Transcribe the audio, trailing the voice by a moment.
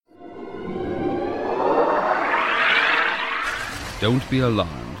Don't be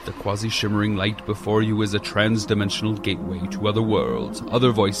alarmed. The quasi-shimmering light before you is a trans-dimensional gateway to other worlds,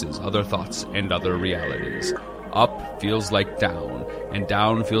 other voices, other thoughts, and other realities. Up feels like down, and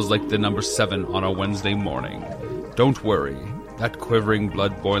down feels like the number 7 on a Wednesday morning. Don't worry. That quivering,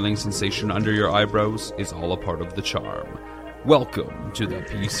 blood-boiling sensation under your eyebrows is all a part of the charm. Welcome to the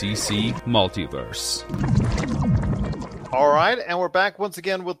PCC Multiverse. All right, and we're back once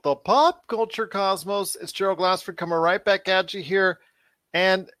again with the Pop Culture Cosmos. It's Gerald Glassford coming right back at you here.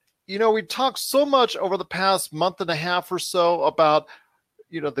 And, you know, we talked so much over the past month and a half or so about,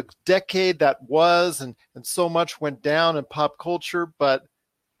 you know, the decade that was, and so much went down in pop culture, but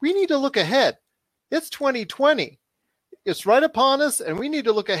we need to look ahead. It's 2020. It's right upon us, and we need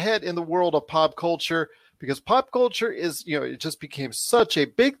to look ahead in the world of pop culture, because pop culture is, you know, it just became such a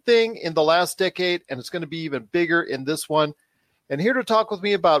big thing in the last decade, and it's going to be even bigger in this one. And here to talk with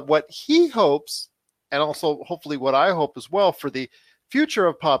me about what he hopes, and also hopefully what I hope as well for the future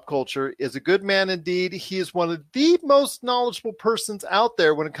of pop culture, is a good man indeed. He is one of the most knowledgeable persons out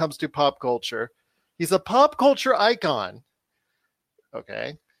there when it comes to pop culture. He's a pop culture icon.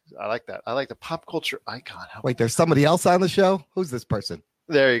 Okay, I like that. I like the pop culture icon. Wait, there's somebody else on the show? Who's this person?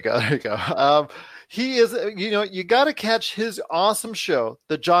 There you go. There you go. He is, you know, you got to catch his awesome show,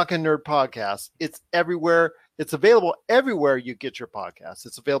 the Jock and Nerd Podcast. It's everywhere. It's available everywhere you get your podcasts.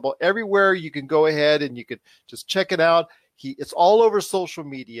 It's available everywhere. You can go ahead and you can just check it out. It's all over social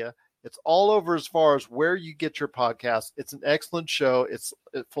media. It's all over as far as where you get your podcast. It's an excellent show. It's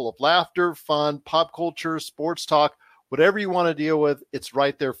full of laughter, fun, pop culture, sports talk, whatever you want to deal with. It's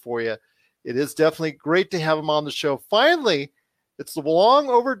right there for you. It is definitely great to have him on the show. Finally, it's long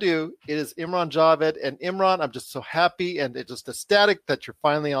overdue. It is Imran Javed. And Imran, I'm just so happy and just ecstatic that you're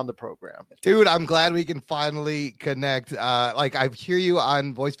finally on the program. Dude, I'm glad we can finally connect. Like, I hear you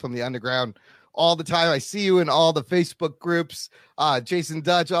on Voice from the Underground all the time. I see you in all the Facebook groups. Jason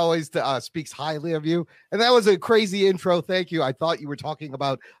Dutch always speaks highly of you. And that was a crazy intro. Thank you. I thought you were talking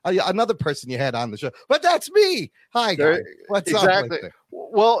about another person you had on the show, but that's me. Hi, guys. What's up? Exactly.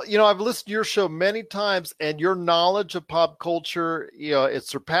 Well, you know, I've listened to your show many times, and your knowledge of pop culture, you know, it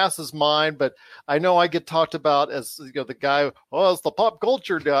surpasses mine. But I know I get talked about as, you know, the guy, oh, it's the pop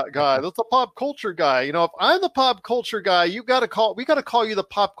culture guy. That's the pop culture guy. You know, if I'm the pop culture guy, we got to call you the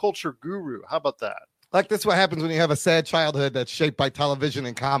pop culture guru. How about that? Like, that's what happens when you have a sad childhood that's shaped by television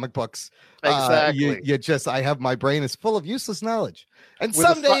and comic books. Exactly. My brain is full of useless knowledge, and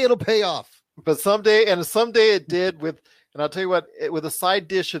someday it'll pay off. But someday it did and I'll tell you what, with a side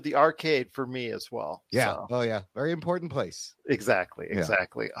dish of the arcade for me as well. Yeah. So. Oh yeah. Very important place. Exactly.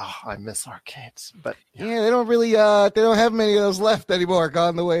 Oh, I miss arcades, but yeah, they don't really, they don't have many of those left anymore.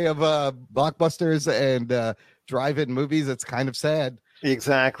 Gone the way of blockbusters and drive-in movies. It's kind of sad.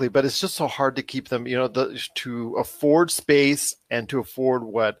 Exactly, but it's just so hard to keep them, you know, to afford space and to afford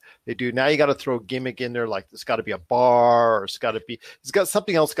what they do. Now you got to throw a gimmick in there, like it's got to be a bar, or it's got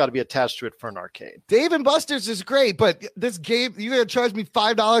something else got to be attached to it for an arcade. Dave and Buster's is great, but this game, you're gonna charge me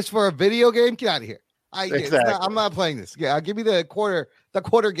 $5 for a video game? Get out of here! I'm not playing this. Yeah, give me the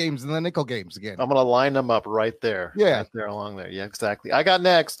quarter games and the nickel games again. I'm gonna line them up right there. Yeah, right there along there. Yeah, exactly. I got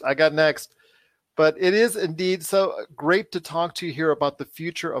next. But it is indeed so great to talk to you here about the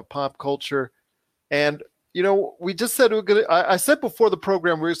future of pop culture. And, you know, we just said I said before the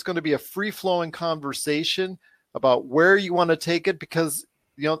program, it's going to be a free-flowing conversation about where you want to take it, because,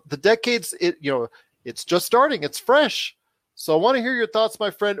 you know, the decades, it's just starting. It's fresh. So I want to hear your thoughts,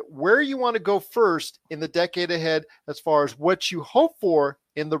 my friend, where you want to go first in the decade ahead as far as what you hope for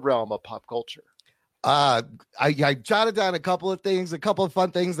in the realm of pop culture. I jotted down a couple of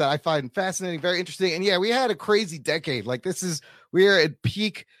fun things that I find fascinating, very interesting. And yeah, we had a crazy decade. Like, we're at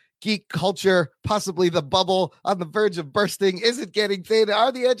peak geek culture, possibly the bubble on the verge of bursting. Is it getting thin?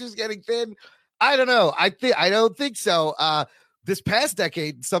 Are the edges getting thin? I don't know. I don't think so. This past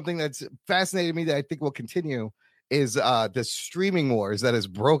decade, something that's fascinated me that I think will continue is the streaming wars that has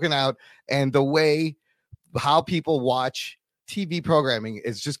broken out, and the way how people watch TV programming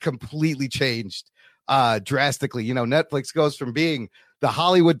is just completely changed drastically. You know, Netflix goes from being the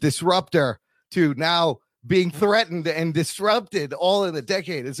Hollywood disruptor to now being threatened and disrupted all in a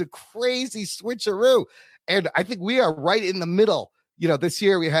decade. It's a crazy switcheroo. And I think we are right in the middle. You know, this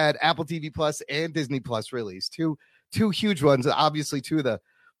year we had Apple TV Plus and Disney Plus released, two huge ones, obviously two of the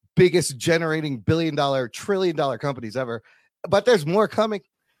biggest generating billion-dollar, trillion-dollar companies ever. But there's more coming.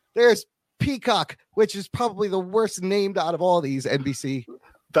 There's Peacock, which is probably the worst named out of all these, NBC.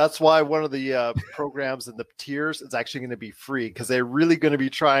 That's why one of the programs in the tiers is actually going to be free, because they're really going to be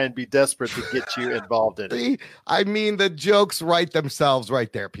trying to be desperate to get you involved in it. I mean, the jokes write themselves right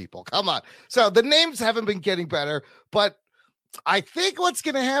there, people. Come on. So the names haven't been getting better, but I think what's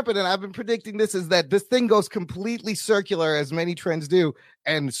going to happen, and I've been predicting this, is that this thing goes completely circular, as many trends do,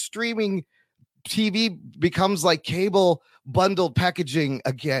 and streaming TV becomes like cable bundled packaging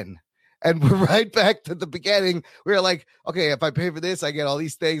again. And we're right back to the beginning. We're like, okay, if I pay for this, I get all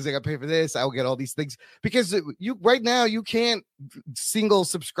these things. I got to pay for this, I will get all these things. Because you right now, you can't single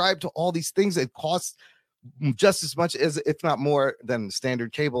subscribe to all these things. It costs just as much as, if not more, than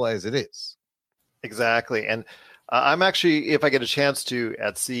standard cable as it is. Exactly. And I'm actually, if I get a chance to,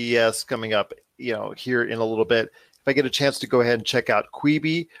 at CES coming up, here in a little bit, if I get a chance to go ahead and check out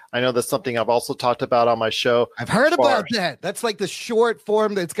Quibi. I know that's something I've also talked about on my show. I've heard about that. That's like the short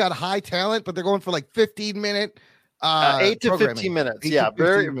form that's got high talent, but they're going for like 15-minute 8 to 15 minutes. Yeah,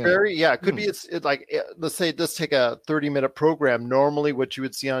 very. Yeah, it could be. It's like, let's say, just take a 30-minute program, normally what you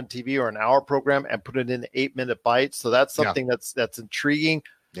would see on TV, or an hour program, and put it in 8-minute bites. So that's something that's intriguing.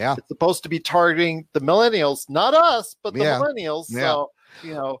 Yeah, it's supposed to be targeting the millennials, not us, but the millennials. Yeah.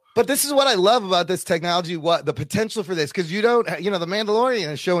 So, but this is what I love about this technology, what the potential for this, because you don't, the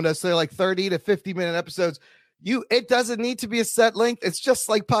Mandalorian is showing us they're like 30 to 50-minute episodes. It doesn't need to be a set length. It's just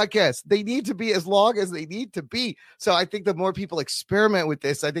like podcasts. They need to be as long as they need to be. So I think the more people experiment with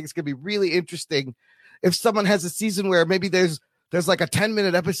this, I think it's going to be really interesting. If someone has a season where maybe there's like a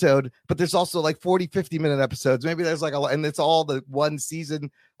 10-minute episode, but there's also like 40, 50-minute episodes. Maybe there's like and it's all the one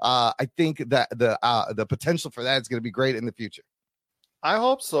season. I think that the potential for that is going to be great in the future. I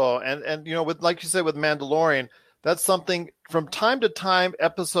hope so. And with, like you said, with Mandalorian, that's something from time to time,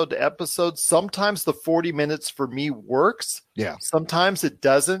 episode to episode. Sometimes the 40 minutes for me works. Yeah. Sometimes it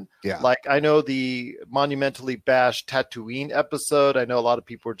doesn't. Yeah. Like, I know the monumentally bashed Tatooine episode. I know a lot of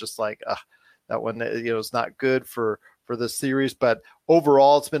people are just like, that one, is not good for the series, but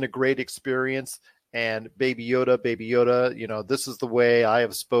overall it's been a great experience. And Baby Yoda, this is the way I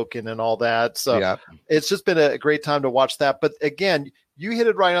have spoken and all that. So It's just been a great time to watch that. But again, you hit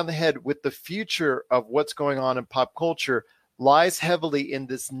it right on the head with the future of what's going on in pop culture lies heavily in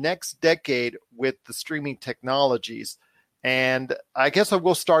this next decade with the streaming technologies. And I guess I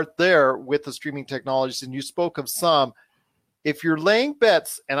will start there with the streaming technologies. And you spoke of some. If you're laying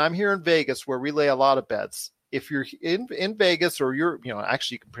bets, and I'm here in Vegas where we lay a lot of bets, if you're in Vegas, or you're,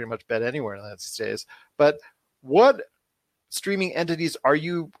 actually you can pretty much bet anywhere in the United States, but what streaming entities are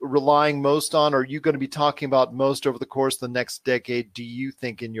you relying most on? Or are you going to be talking about most over the course of the next decade, do you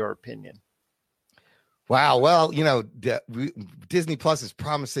think, in your opinion? Wow. Well, Disney Plus is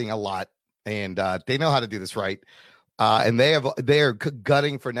promising a lot, and they know how to do this right. And they are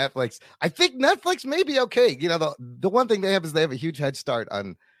gutting for Netflix. I think Netflix may be okay. The one thing they have is they have a huge head start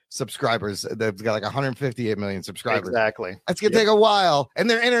on subscribers. They've got like 158 million subscribers. Exactly. That's gonna take a while, and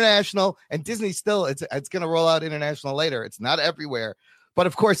they're international. And Disney still, it's gonna roll out international later. It's not everywhere, but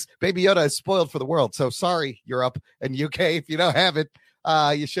of course, Baby Yoda is spoiled for the world. So sorry, Europe and UK, if you don't have it,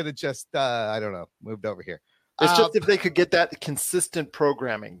 you should have just moved over here. It's just if they could get that consistent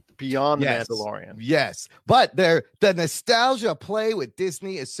programming beyond The Mandalorian. Yes, but the nostalgia play with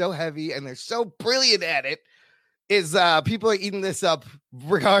Disney is so heavy, and they're so brilliant at it. Is people are eating this up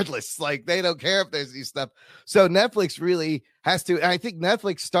regardless. Like, they don't care if there's new stuff. So Netflix really has to. And I think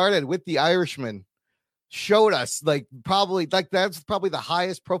Netflix started with The Irishman, showed us that's probably the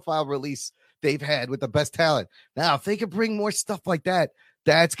highest profile release they've had with the best talent. Now, if they could bring more stuff like that,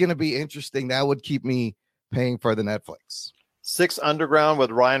 that's going to be interesting. That would keep me paying for the Netflix. Six Underground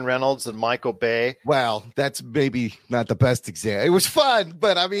with Ryan Reynolds and Michael Bay. Well, that's maybe not the best example. It was fun,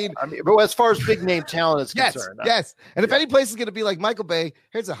 but but as far as big name talent is concerned. Yes. And if any place is going to be like Michael Bay,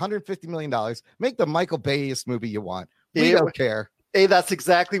 here's $150 million. Make the Michael Bay-iest movie you want. We don't care. Hey, that's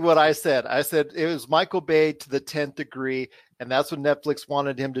exactly what I said. I said it was Michael Bay to the 10th degree, and that's what Netflix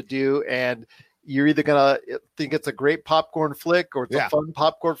wanted him to do. And you're either going to think it's a great popcorn flick, or it's a fun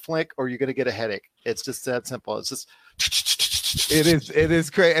popcorn flick, or you're going to get a headache. It's just that simple. It's just... It is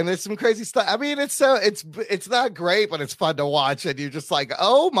great, and there's some crazy stuff. It's not great, but it's fun to watch, and you're just like,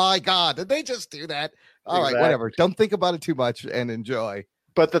 oh my god, did they just do that? All right, whatever. Don't think about it too much and enjoy.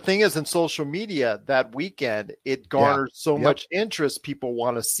 But the thing is, in social media that weekend, it garnered so much interest. People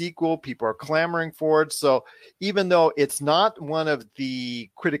want a sequel. People are clamoring for it. So even though it's not one of the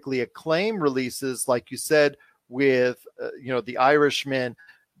critically acclaimed releases, like you said, with The Irishman,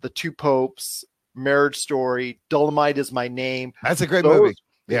 The Two Popes, Marriage Story, Dolomite Is My Name. That's a great movie.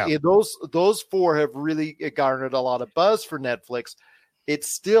 Yeah. Those four have really garnered a lot of buzz for Netflix.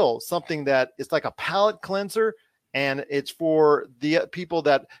 It's still something that it's like a palate cleanser, and it's for the people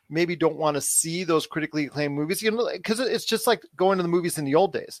that maybe don't want to see those critically acclaimed movies, because it's just like going to the movies in the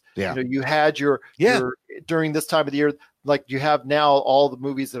old days. Yeah. You had your during this time of the year, like you have now all the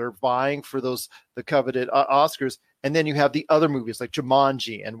movies that are vying for the coveted Oscars, and then you have the other movies like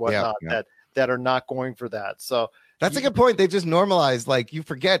Jumanji and whatnot that are not going for that. So that's a good point. They just normalized, like, you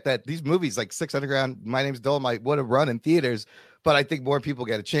forget that these movies like Six Underground, My Name's Dolomite would have run in theaters, but I think more people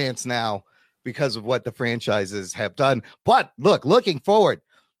get a chance now because of what the franchises have done. But looking forward,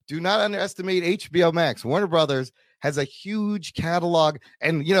 do not underestimate HBO Max. Warner Brothers has a huge catalog,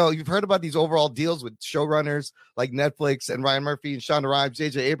 and you've heard about these overall deals with showrunners like Netflix and Ryan Murphy and Shonda Rhimes,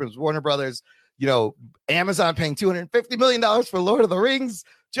 J.J. Abrams, Warner Brothers. Amazon paying $250 million for Lord of the Rings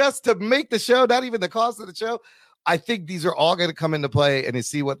just to make the show, not even the cost of the show. I think these are all going to come into play, and to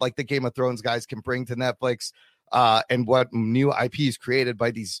see what like the Game of Thrones guys can bring to Netflix, and what new IPs created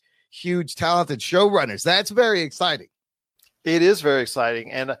by these huge talented showrunners. That's very exciting. It is very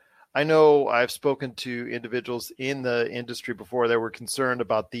exciting. And I know I've spoken to individuals in the industry before that were concerned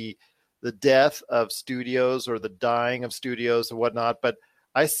about the death of studios or the dying of studios and whatnot, but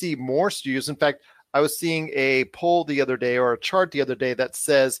I see more studios. In fact, I was seeing a poll the other day, or a chart the other day, that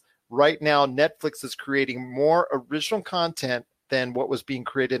says right now Netflix is creating more original content than what was being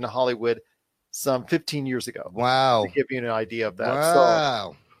created in Hollywood some 15 years ago. Wow. To give you an idea of that.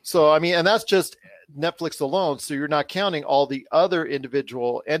 Wow. So I mean, and that's just Netflix alone. So you're not counting all the other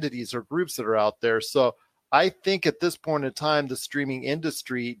individual entities or groups that are out there. So I think at this point in time, the streaming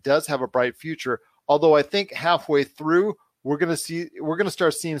industry does have a bright future. Although I think halfway through, we're going to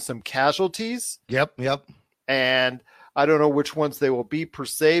start seeing some casualties. Yep. And I don't know which ones they will be per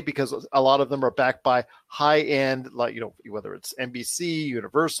se, because a lot of them are backed by high end, like, whether it's NBC,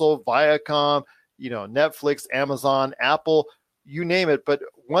 Universal, Viacom, Netflix, Amazon, Apple, you name it. But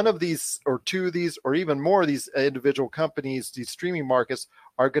one of these or two of these, or even more of these individual companies, these streaming markets,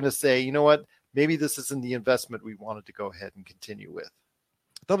 are going to say, you know what, maybe this isn't the investment we wanted to go ahead and continue with.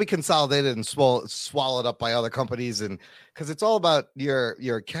 They'll be consolidated and swallowed up by other companies, and because it's all about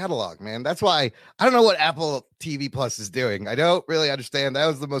your catalog, man. That's why I don't know what Apple TV Plus is doing. I don't really understand. That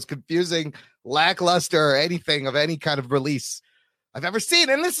was the most confusing, lackluster, anything of any kind of release I've ever seen,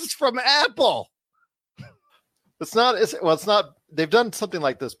 and this is from Apple. It's not. They've done something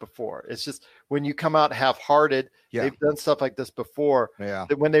like this before. It's just when you come out half-hearted, they've done stuff like this before. Yeah.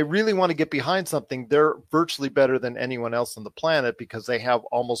 That when they really want to get behind something, they're virtually better than anyone else on the planet, because they have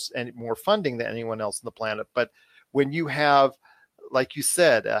almost more funding than anyone else on the planet. But when you have, like you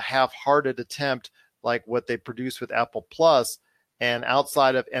said, a half-hearted attempt like what they produced with Apple Plus, and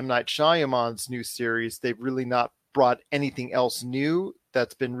outside of M. Night Shyamalan's new series, they've really not brought anything else new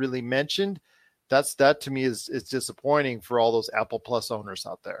that's been really mentioned. That to me is disappointing for all those Apple Plus owners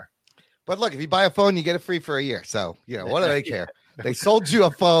out there. But look, if you buy a phone, you get it free for a year. So, what do they care? They sold you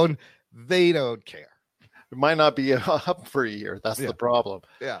a phone. They don't care. It might not be up for a year. That's the problem.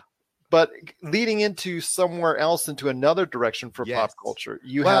 Yeah. But leading into somewhere else, into another direction for pop culture,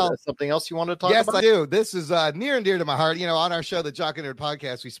 you had something else you want to talk about? Yes, I do. This is near and dear to my heart. On our show, the Jock and Nerd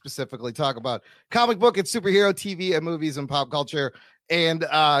Podcast, we specifically talk about comic book and superhero TV and movies and pop culture. And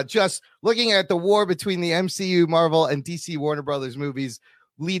just looking at the war between the MCU, Marvel, and DC Warner Brothers movies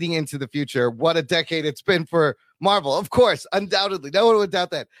leading into the future. What a decade it's been for Marvel. Of course, undoubtedly. No one would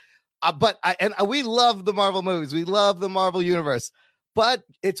doubt that. But we love the Marvel movies. We love the Marvel universe. But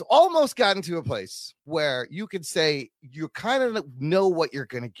it's almost gotten to a place where you could say you kind of know what you're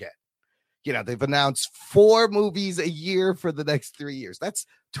going to get. They've announced 4 movies a year for the next 3 years. That's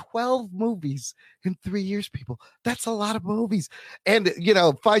 12 movies in 3 years, people. That's a lot of movies. And,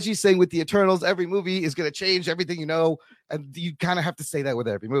 Feige's saying with the Eternals, every movie is going to change everything, and you kind of have to say that with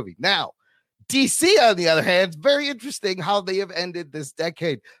every movie. Now, DC, on the other hand, very interesting how they have ended this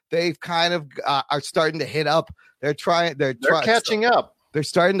decade. They've kind of are starting to hit up. They're catching up. They're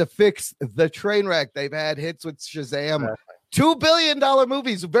starting to fix the train wreck. They've had hits with Shazam. $2 billion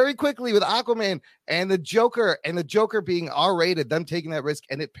movies very quickly with Aquaman and the Joker being R-rated, them taking that risk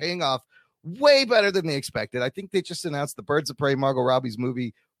and it paying off way better than they expected. I think they just announced the Birds of Prey, Margot Robbie's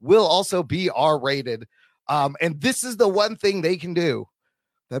movie, will also be R-rated. And this is the one thing they can do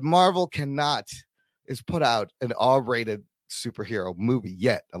that Marvel cannot, is put out an R-rated superhero movie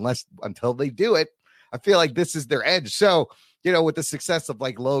yet, until they do it. I feel like this is their edge. So, with the success of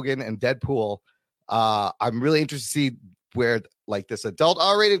like Logan and Deadpool, I'm really interested to see where like this adult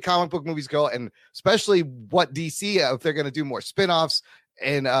R-rated comic book movies go, and especially what DC, if they're going to do more spinoffs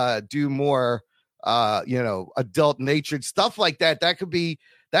and do more adult natured stuff like that. That could be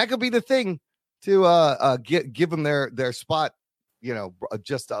the thing to give them their spot,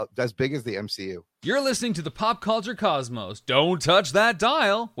 just as big as the MCU. You're listening to the Pop Culture Cosmos. Don't touch that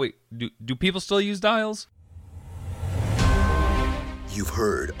dial. Wait, do people still use dials? You've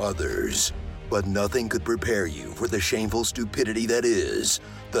heard others. but nothing could prepare you for the shameful stupidity that is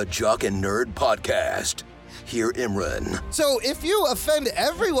the Jock and Nerd Podcast. Hear Imran, So if you offend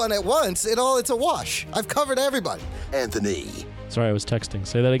everyone at once, it's a wash. I've covered everybody. Anthony, Sorry, I was texting.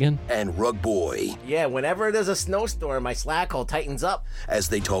 Say that again. and Rug Boy Yeah, whenever there's a snowstorm, my Slack hole tightens up. as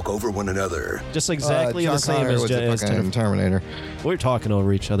they talk over one another. Just exactly John the same Connor as, was Je- the as fucking Jennifer. Terminator. We're talking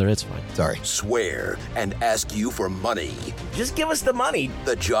over each other. It's fine. Sorry. Swear and ask you for money. Just give us the money.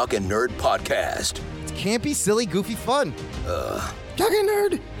 The Jock and Nerd Podcast. It's campy, silly, goofy fun. Jock and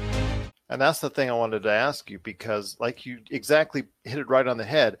Nerd. And that's the thing I wanted to ask you, because like you exactly hit it right on the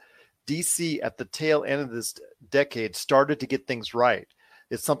head. DC at the tail end of this decade started to get things right.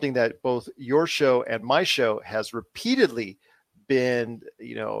 It's something that both your show and my show has repeatedly been,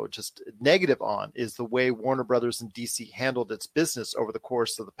 just negative on, is the way Warner Brothers and DC handled its business over the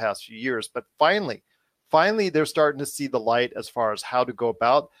course of the past few years. But finally, they're starting to see the light as far as how to go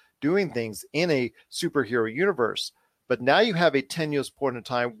about doing things in a superhero universe. But now you have a tenuous point in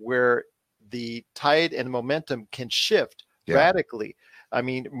time where the tide and momentum can shift radically. I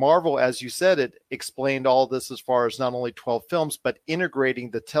mean, Marvel, as you said, it explained all this as far as not only 12 films, but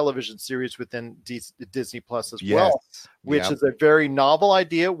integrating the television series within Disney Plus as well, which is a very novel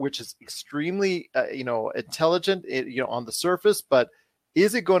idea, which is extremely, intelligent, on the surface, but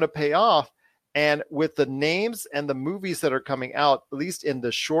is it going to pay off? And with the names and the movies that are coming out, at least in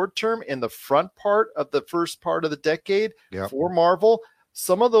the short term, in the front part of the first part of the decade for Marvel,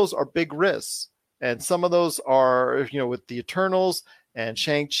 some of those are big risks. And some of those are, with the Eternals and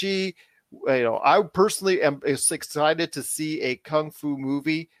Shang-Chi. I personally am excited to see a Kung Fu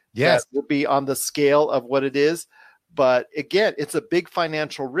movie that will be on the scale of what it is. But again, it's a big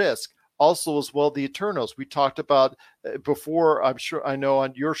financial risk. Also, as well, the Eternals. We talked about before, I know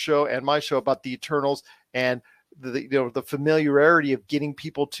on your show and my show, about the Eternals and the familiarity of getting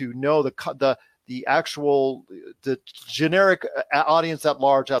people to know the generic audience at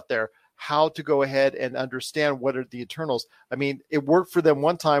large out there, how to go ahead and understand what are the Eternals. I mean, it worked for them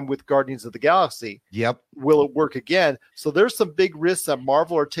one time with Guardians of the Galaxy. Yep. Will it work again? So there's some big risks that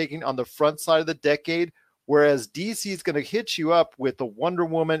Marvel are taking on the front side of the decade, whereas DC is going to hit you up with the Wonder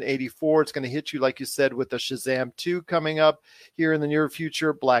Woman 84. It's going to hit you, like you said, with the Shazam 2 coming up here in the near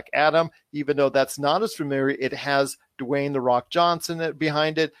future. Black Adam, even though that's not as familiar, it has Dwayne "The Rock" Johnson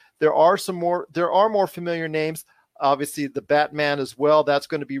behind it. There are more familiar names. Obviously, the Batman as well. That's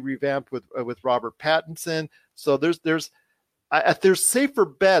going to be revamped with Robert Pattinson. So there's safer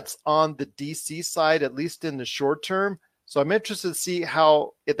bets on the DC side, at least in the short term. So I'm interested to see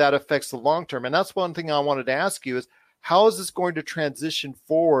how that affects the long term. And that's one thing I wanted to ask you is, how is this going to transition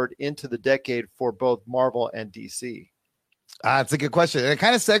forward into the decade for both Marvel and DC? It's a good question. And it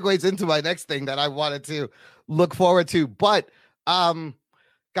kind of segues into my next thing that I wanted to look forward to. But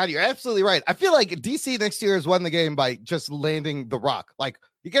God, you're absolutely right. I feel like DC next year has won the game by just landing The Rock. Like,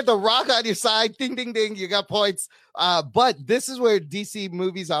 you get The Rock on your side, ding, ding, ding, you got points. But this is where DC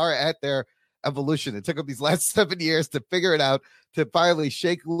movies are at their evolution. It took them these last 7 years to figure it out, to finally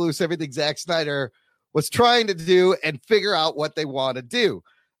shake loose everything Zack Snyder was trying to do and figure out what they want to do.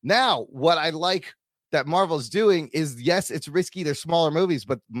 Now, what I like that Marvel's doing is, yes, it's risky. They're smaller movies,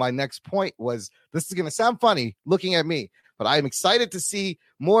 but my next point was, this is going to sound funny looking at me, but I'm excited to see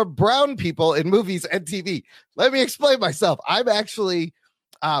more brown people in movies and TV. Let me explain myself. I'm actually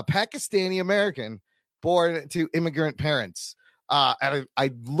Pakistani American, born to immigrant parents. And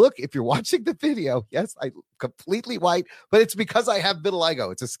I look, if you're watching the video, yes, I'm completely white, but it's because I have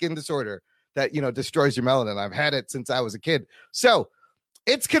vitiligo. It's a skin disorder that, destroys your melanin. I've had it since I was a kid. So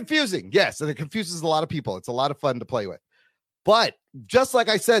it's confusing. Yes. And it confuses a lot of people. It's a lot of fun to play with. But just like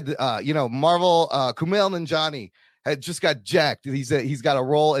I said, Marvel, Kumail Nanjiani had just got jacked. He's got a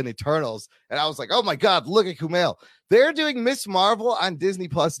role in Eternals. And I was like, oh my God, look at Kumail. They're doing Miss Marvel on Disney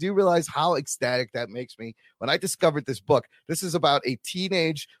Plus. Do you realize how ecstatic that makes me? When I discovered this book, this is about a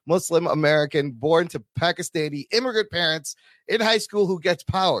teenage Muslim American born to Pakistani immigrant parents in high school who gets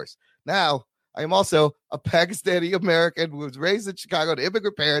powers. Now, I am also a Pakistani American who was raised in Chicago to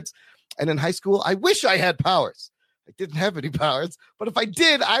immigrant parents. And in high school, I wish I had powers. I didn't have any powers, but if I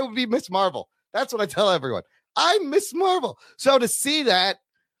did, I would be Miss Marvel. That's what I tell everyone. I'm Miss Marvel. So to see that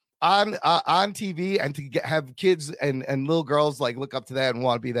on TV and to have kids and little girls like look up to that and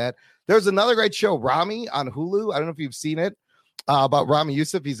want to be that. There's another great show, Rami, on Hulu. I don't know if you've seen it, about Rami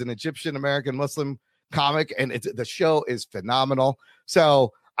Youssef. He's an Egyptian American Muslim comic, and the show is phenomenal.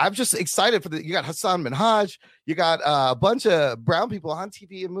 So I'm just excited for you got Hassan Minhaj, you got a bunch of brown people on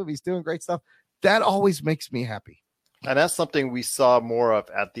TV and movies doing great stuff. That always makes me happy. And that's something we saw more of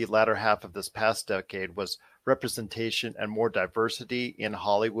at the latter half of this past decade, was representation and more diversity in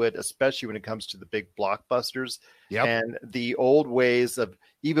Hollywood, especially when it comes to the big blockbusters. Yep. And the old ways of,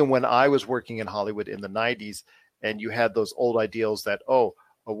 even when I was working in Hollywood in the 90s, and you had those old ideals that, oh,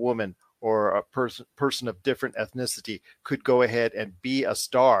 a woman or a person of different ethnicity could go ahead and be a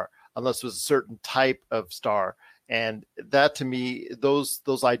star unless it was a certain type of star. And that, to me, those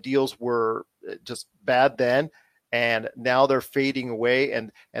ideals were just bad then, and now they're fading away.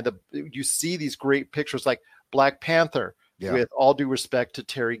 And you see these great pictures like Black Panther. Yeah. With all due respect to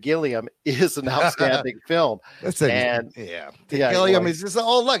Terry Gilliam, is an outstanding film. And Gilliam is just,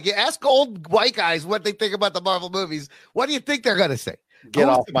 oh, look, you ask old white guys what they think about the Marvel movies. What do you think they're going to say? Get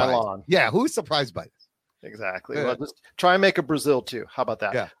off my lawn. Yeah, who's surprised by this? Exactly. Well, just try and make a Brazil too. How about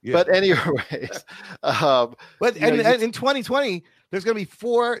that? Yeah. But anyways, but in 2020, there's going to be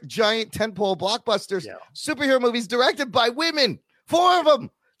 4 giant tentpole blockbusters, superhero movies directed by women. 4 of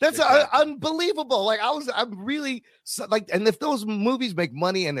them. That's unbelievable. Like I'm really like, and if those movies make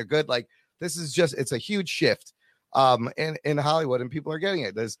money and they're good, like this is just, it's a huge shift, in Hollywood, and people are getting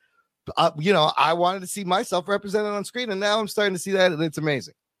it. There's, I wanted to see myself represented on screen, and now I'm starting to see that, and it's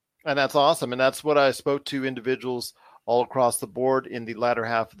amazing. And that's awesome. And that's what I spoke to individuals all across the board in the latter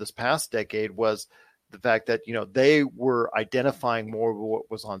half of this past decade, was the fact that, they were identifying more with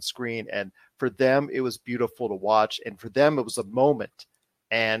what was on screen. And for them, it was beautiful to watch. And for them, it was a moment.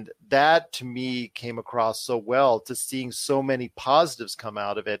 And that, to me, came across so well, to seeing so many positives come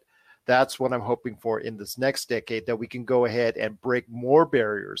out of it. That's what I'm hoping for in this next decade, that we can go ahead and break more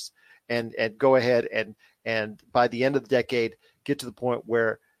barriers and go ahead and by the end of the decade, get to the point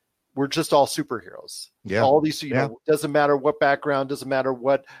where we're just all superheroes. Yeah. All these, doesn't matter what background, doesn't matter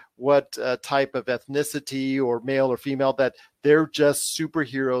what type of ethnicity or male or female, that they're just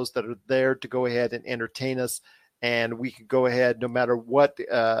superheroes that are there to go ahead and entertain us. And we could go ahead, no matter what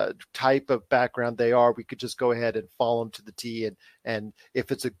type of background they are, we could just go ahead and follow them to the T. And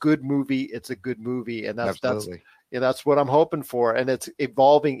if it's a good movie, it's a good movie. And that's what I'm hoping for. And it's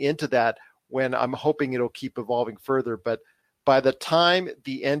evolving into that, when I'm hoping it'll keep evolving further. But by the time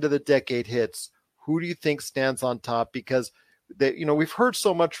the end of the decade hits, who do you think stands on top? Because we've heard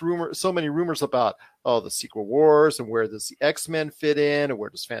so many rumors about, the Secret Wars, and where does the X-Men fit in, and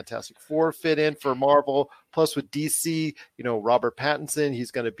where does Fantastic Four fit in for Marvel? Plus with DC, Robert Pattinson, he's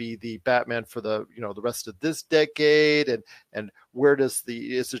going to be the Batman for the rest of this decade, and where is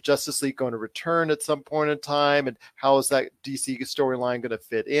the Justice League going to return at some point in time, and how is that DC storyline going to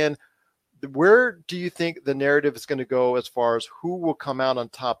fit in? Where do you think the narrative is going to go as far as who will come out on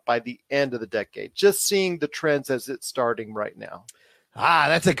top by the end of the decade? Just seeing the trends as it's starting right now.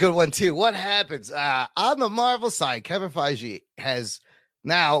 That's a good one too. What happens on the Marvel side? Kevin Feige has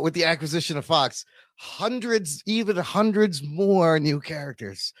now, with the acquisition of Fox, hundreds more new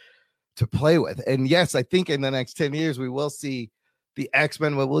characters to play with. And yes, I think in the next 10 years, we will see the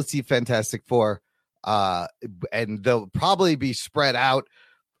X-Men, we will see Fantastic Four, and they'll probably be spread out.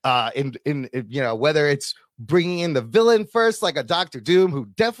 In whether it's bringing in the villain first, like a Doctor Doom, who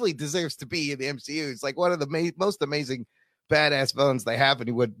definitely deserves to be in the MCU. He's like one of the most amazing badass villains they have, and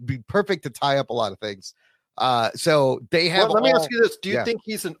he would be perfect to tie up a lot of things. So they have. Let me ask you this: do you think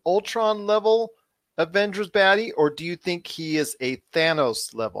he's an Ultron level Avengers baddie, or do you think he is a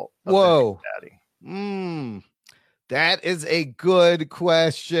Thanos level Avengers baddie? That is a good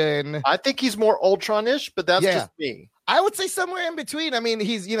question. I think he's more Ultron-ish, but that's just me. I would say somewhere in between. I mean,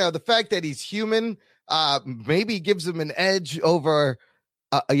 he's, the fact that he's human, maybe gives him an edge over,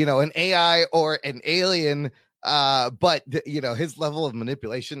 an AI or an alien. But his level of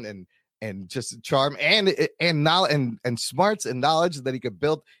manipulation and just charm and knowledge and smarts and knowledge that he could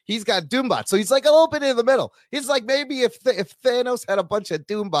build. He's got Doombots, so he's like a little bit in the middle. He's like, maybe if Thanos had a bunch of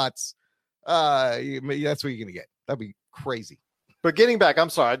Doombots, that's what you're gonna get. That'd be crazy. But getting back, I'm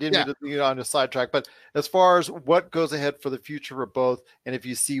sorry, I didn't mean to get on a sidetrack. But as far as what goes ahead for the future of both, and if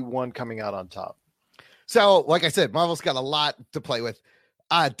you see one coming out on top. So, like I said, Marvel's got a lot to play with.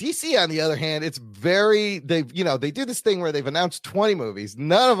 DC, on the other hand, they do this thing where they've announced 20 movies.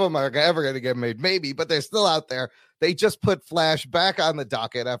 None of them are ever going to get made, maybe, but they're still out there. They just put Flash back on the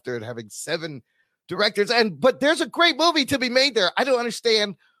docket after it having 7 directors. But there's a great movie to be made there. I don't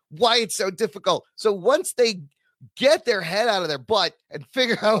understand why it's so difficult. So once they get their head out of their butt and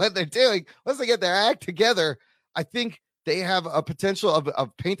figure out what they're doing, once they get their act together, I think they have a potential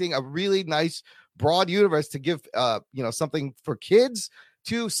of painting a really nice broad universe to give something for kids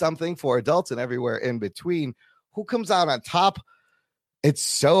to something for adults and everywhere in between. Who comes out on top? It's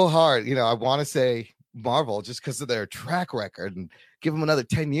so hard. I want to say Marvel just because of their track record, and give them another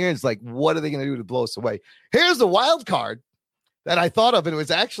 10 years. Like, what are they going to do to blow us away? Here's the wild card. that I thought of, and it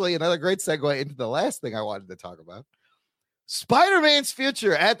was actually another great segue into the last thing I wanted to talk about. Spider-Man's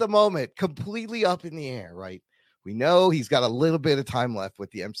future at the moment, completely up in the air, right? We know he's got a little bit of time left with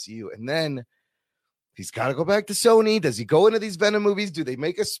the MCU, and then he's got to go back to Sony. Does he go into these Venom movies? Do they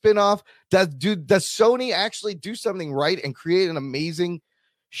make a spinoff? Does Sony actually do something right and create an amazing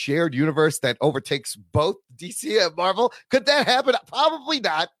shared universe that overtakes both DC and Marvel? Could that happen? Probably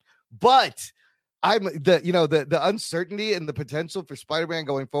not. But the uncertainty and the potential for Spider-Man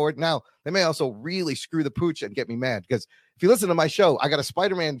going forward. Now, they may also really screw the pooch and get me mad, because if you listen to my show, I got a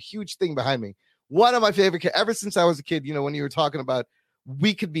Spider-Man huge thing behind me. One of my favorite ever since I was a kid, when you were talking about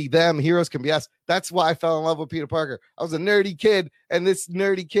we could be them, heroes can be us. That's why I fell in love with Peter Parker. I was a nerdy kid, and this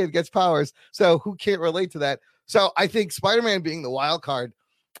nerdy kid gets powers. So who can't relate to that? So I think Spider-Man being the wild card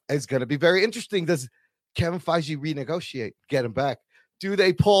is going to be very interesting. Does Kevin Feige renegotiate, get him back? Do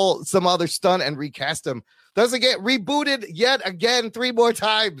they pull some other stunt and recast him? Does it get rebooted yet again 3 more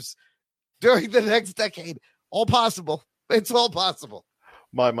times during the next decade? All possible. It's all possible.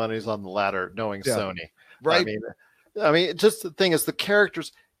 My money's on the latter, knowing Sony. Right. I mean, just the thing is, the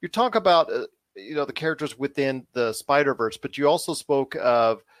characters you talk about, the characters within the Spider-Verse, but you also spoke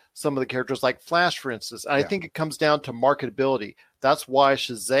of some of the characters like Flash, for instance. And I think it comes down to marketability. That's why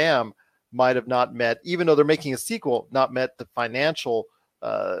Shazam might have not met, even though they're making a sequel, not met the financial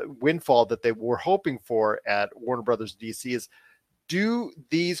windfall that they were hoping for at Warner Brothers DC. Is, do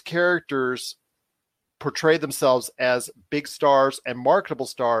these characters portray themselves as big stars and marketable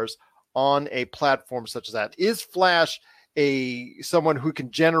stars on a platform such as that? Is Flash someone who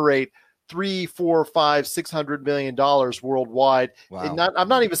can generate $300, $400, $500, $600 million worldwide? Wow. I'm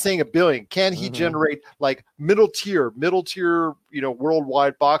not even saying $1 billion. Can he generate like middle tier,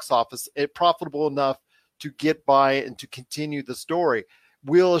 worldwide box office, profitable enough to get by and to continue the story?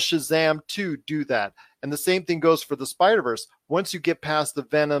 Will Shazam 2 do that? And the same thing goes for the Spider-Verse. Once you get past the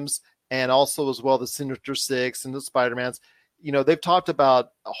Venoms and also as well the Sinister Six and the Spider-Mans, they've talked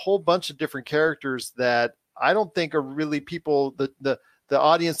about a whole bunch of different characters that I don't think are really people the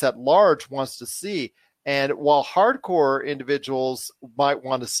audience at large wants to see. And while hardcore individuals might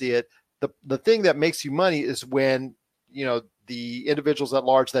want to see it, the thing that makes you money is when, the individuals at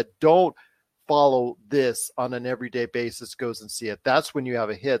large that don't follow this on an everyday basis goes and see it. That's when you have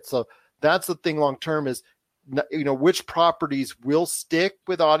a hit. So that's the thing long term is, which properties will stick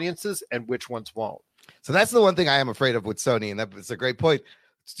with audiences and which ones won't. So that's the one thing I am afraid of with Sony, and that's a great point.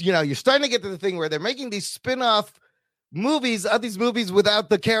 You're starting to get to the thing where they're making these spin-off movies of these movies without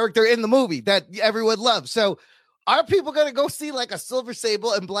the character in the movie that everyone loves. So are people going to go see like a Silver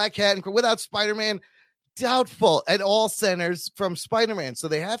Sable and Black Cat and without Spider-Man? Doubtful at all centers from Spider-Man. So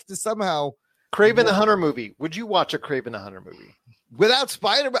they have to somehow... Kraven the Hunter movie. Would you watch a Kraven the Hunter movie? Without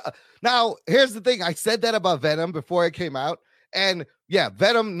Spider-Man? Now, here's the thing. I said that about Venom before it came out. And yeah,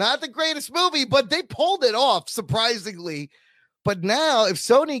 Venom, not the greatest movie, but they pulled it off surprisingly. But now if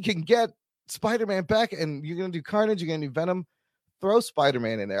Sony can get Spider-Man back and you're going to do Carnage, you're going to do Venom, throw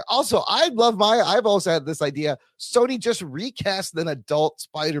Spider-Man in there. Also, I've also had this idea. Sony just recast an adult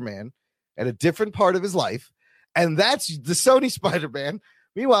Spider-Man at a different part of his life. And that's the Sony Spider-Man.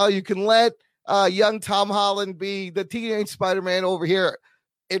 Meanwhile, you can let young Tom Holland be the teenage Spider-Man over here.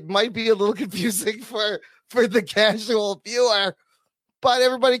 It might be a little confusing for the casual viewer, but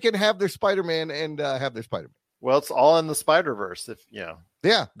everybody can have their Spider-Man and have their Spider-Man. Well, it's all in the Spider-Verse.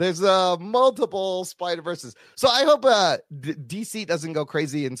 Yeah, there's multiple Spider-Verses. So I hope DC doesn't go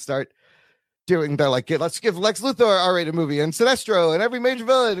crazy and start doing, they're like, let's give Lex Luthor an R-rated movie and Sinestro and every major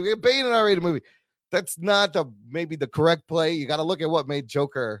villain, we have Bane an R-rated movie. That's not maybe the correct play. You got to look at what made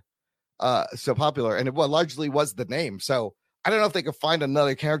Joker so popular, and it largely was the name. So I don't know if they could find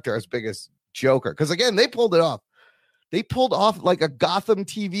another character as big as Joker, because again, they pulled it off. They pulled off like a Gotham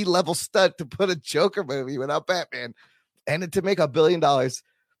TV level stunt to put a Joker movie without Batman, and to make $1 billion.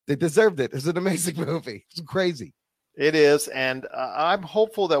 They deserved it. It's an amazing movie. It's crazy. It is, and I'm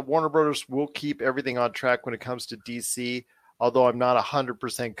hopeful that Warner Brothers will keep everything on track when it comes to DC. Although I'm not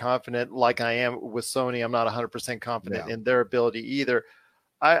 100% confident, like I am with Sony, I'm not 100% confident in their ability either.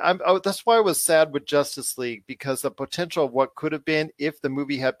 That's why I was sad with Justice League, because the potential of what could have been if the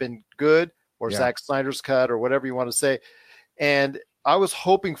movie had been good, or Zack Snyder's cut, or whatever you want to say. And I was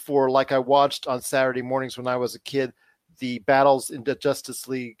hoping for, like I watched on Saturday mornings when I was a kid, the battles in the Justice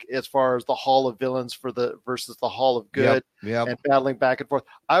League as far as the Hall of Villains versus the Hall of Good, and battling back and forth.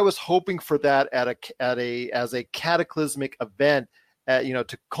 I was hoping for that as a cataclysmic event,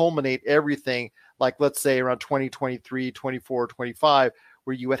 to culminate everything, like let's say around 2023, 24, 25,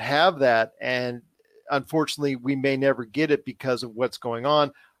 where you would have that. And unfortunately, we may never get it because of what's going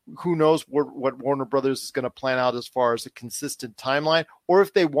on. who knows what Warner Brothers is going to plan out as far as a consistent timeline, or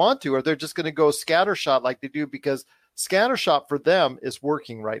if they want to, or they're just going to go scattershot like they do, because scattershot for them is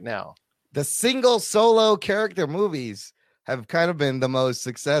working right now. The single solo character movies have kind of been the most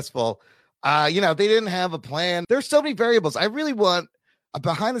successful. They didn't have a plan. There's so many variables. I really want a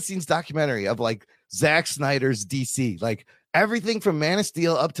behind the scenes documentary of like Zack Snyder's DC, like everything from Man of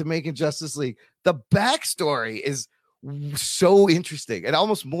Steel up to making Justice League. The backstory is so interesting and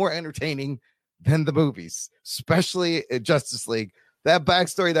almost more entertaining than the movies, especially Justice League. That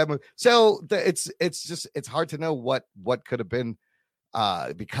backstory, that movie. So it's hard to know what could have been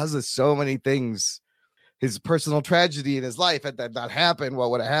because of so many things. His personal tragedy in his life, had that not happened,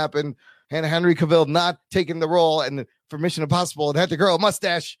 what would have happened? And Henry Cavill not taking the role and for Mission Impossible and had to grow a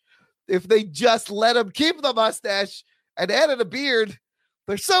mustache. If they just let him keep the mustache and added a beard,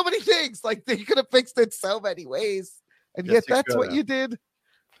 there's so many things. Like they could have fixed it so many ways. And Yes, yet you that's could what have. you did.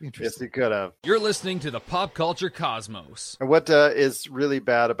 Yes, he could have. You're listening to the Pop Culture Cosmos. And what is really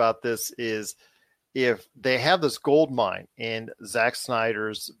bad about this is if they have this gold mine in Zack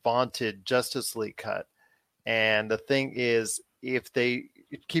Snyder's vaunted Justice League cut, and the thing is, if they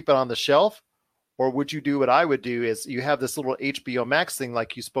keep it on the shelf, or would you do what I would do is you have this little HBO Max thing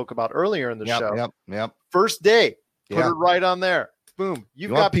like you spoke about earlier in the show. Yep. First day, put Yeah. it right on there. Boom. You've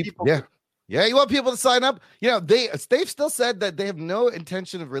You got want people. Yeah. Yeah, you want people to sign up. They've still said that they have no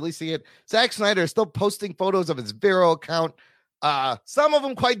intention of releasing it. Zack Snyder is still posting photos of his Vero account. Some of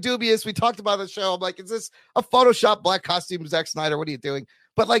them quite dubious. We talked about the show. I'm like, is this a Photoshop black costume, Zack Snyder? What are you doing?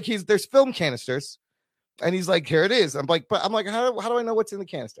 But like, there's film canisters, and he's like, here it is. I'm like, how do I know what's in the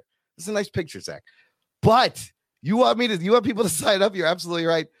canister? It's a nice picture, Zach. But you want people to sign up? You're absolutely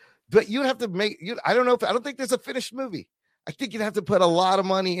right. But you'd have to I don't think there's a finished movie. I think you'd have to put a lot of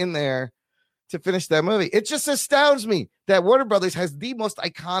money in there to finish that movie. It just astounds me that Warner Brothers has the most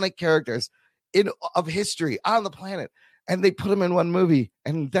iconic characters of history on the planet, and they put them in one movie,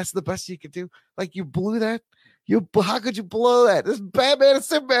 and that's the best you could do. Like, you blew that. How could you blow that? This is Batman and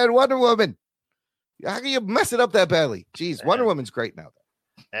Superman, Wonder Woman. How can you mess it up that badly? Jeez, Wonder Woman's great now.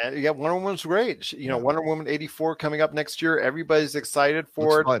 And yeah, Wonder Woman's great. Yeah. Wonder Woman 84 coming up next year. Everybody's excited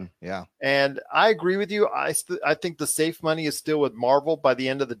for Looks it. fun. Yeah. And I agree with you. I think the safe money is still with Marvel by the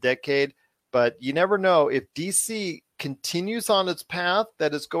end of the decade. But you never know. If DC continues on its path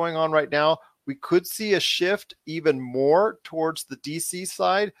that is going on right now, we could see a shift even more towards the DC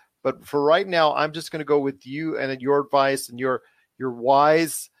side. But for right now, I'm just going to go with you and your advice and your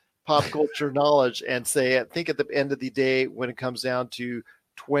wise pop culture knowledge and say, I think at the end of the day, when it comes down to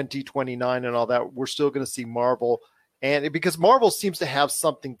 2029 and all that, we're still going to see Marvel. And because Marvel seems to have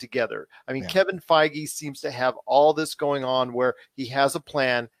something together. I mean, Yeah. Kevin Feige seems to have all this going on where he has a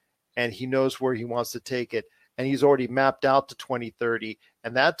plan and he knows where he wants to take it. And he's already mapped out to 2030.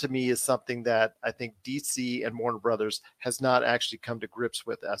 And that to me is something that I think DC and Warner Brothers has not actually come to grips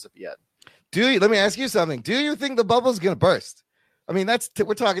with as of yet. Let me ask you something. Do you think the bubble is going to burst? I mean,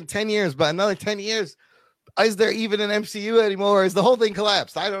 we're talking 10 years, but another 10 years, is there even an MCU anymore? Is the whole thing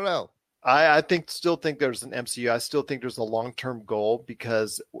collapsed? I don't know. I still think there's an MCU. I still think there's a long-term goal,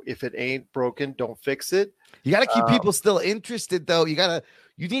 because if it ain't broken, don't fix it. You got to keep people still interested, though. You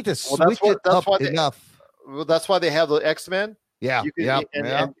need to switch that's it up why enough. Well, that's why they have the X-Men. Yeah.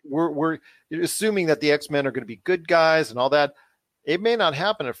 And we're assuming that the X-Men are going to be good guys and all that. It may not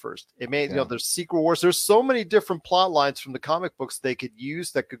happen at first. It may, there's Secret Wars. There's so many different plot lines from the comic books they could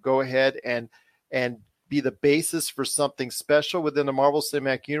use that could go ahead and be the basis for something special within the Marvel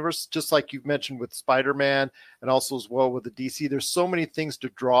Cinematic Universe, just like you've mentioned with Spider-Man and also as well with the DC. There's so many things to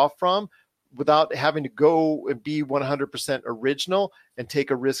draw from without having to go and be 100% original and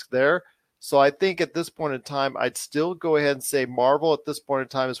take a risk there. So I think at this point in time, I'd still go ahead and say Marvel at this point in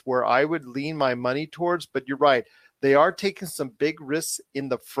time is where I would lean my money towards. But you're right. They are taking some big risks in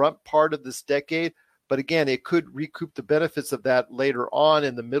the front part of this decade. But again, it could recoup the benefits of that later on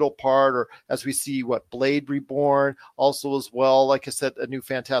in the middle part, or as we see Blade Reborn also as well. Like I said, a new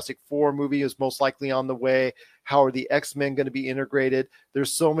Fantastic Four movie is most likely on the way. How are the X-Men going to be integrated?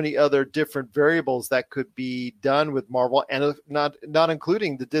 There's so many other different variables that could be done with Marvel, and not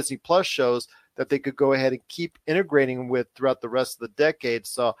including the Disney Plus shows that they could go ahead and keep integrating with throughout the rest of the decade.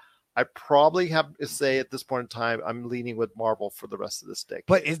 So I probably have to say at this point in time, I'm leaning with Marvel for the rest of this decade.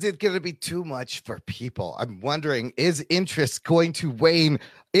 But is it going to be too much for people? I'm wondering, is interest going to wane?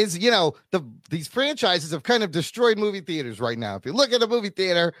 These franchises have kind of destroyed movie theaters right now. If you look at a movie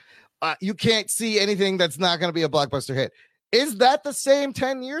theater, you can't see anything that's not going to be a blockbuster hit. Is that the same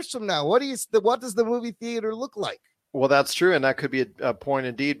 10 years from now? What does the movie theater look like? Well, that's true. And that could be a point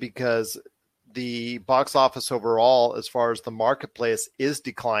indeed, because the box office overall, as far as the marketplace, is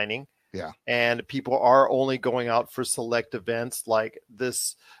declining. Yeah. And people are only going out for select events like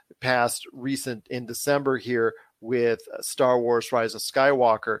this past recent in December here with Star Wars Rise of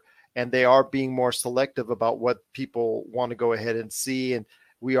Skywalker. And they are being more selective about what people want to go ahead and see. And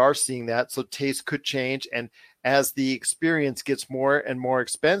we are seeing that. So taste could change. And as the experience gets more and more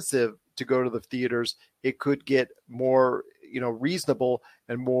expensive to go to the theaters, it could get more, reasonable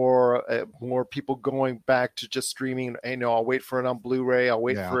and more people going back to just streaming. I'll wait for it on Blu-ray. I'll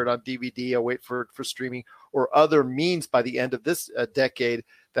wait for it on DVD. I'll wait for it for streaming or other means by the end of this decade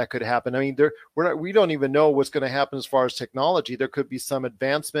that could happen. I mean, we don't even know what's going to happen as far as technology. There could be some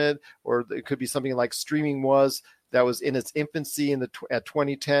advancement, or it could be something like streaming that was in its infancy at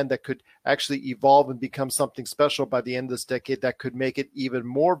 2010 that could actually evolve and become something special by the end of this decade that could make it even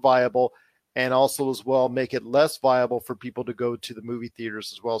more viable, and also as well make it less viable for people to go to the movie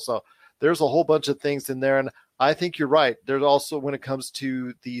theaters as well. So there's a whole bunch of things in there. And I think you're right. There's also, when it comes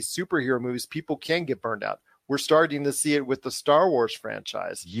to the superhero movies, people can get burned out. We're starting to see it with the Star Wars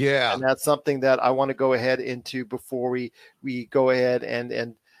franchise. Yeah. And that's something that I want to go ahead into before we go ahead and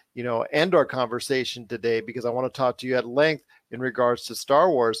end our conversation today, because I want to talk to you at length in regards to Star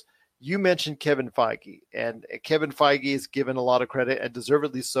Wars. You mentioned Kevin Feige, and Kevin Feige is given a lot of credit, and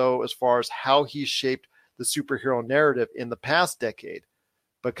deservedly so, as far as how he shaped the superhero narrative in the past decade.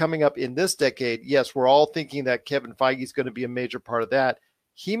 But coming up in this decade, yes, we're all thinking that Kevin Feige is going to be a major part of that.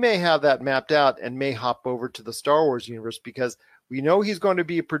 He may have that mapped out and may hop over to the Star Wars universe, because we know he's going to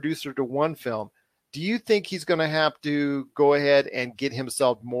be a producer to one film. Do you think he's going to have to go ahead and get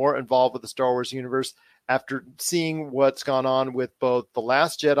himself more involved with the Star Wars universe after seeing what's gone on with both The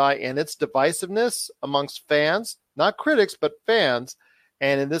Last Jedi and its divisiveness amongst fans, not critics, but fans,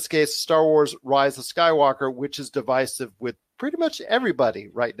 and in this case, Star Wars Rise of Skywalker, which is divisive with pretty much everybody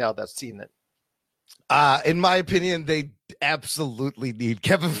right now that's seen it? In my opinion, they absolutely need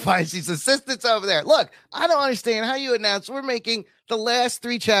Kevin Feige's assistance over there. Look, I don't understand how you announce we're making the last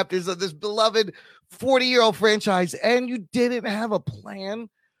 3 chapters of this beloved 40-year-old franchise, and you didn't have a plan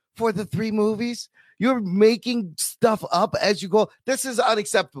for the 3 movies. You're making stuff up as you go. This is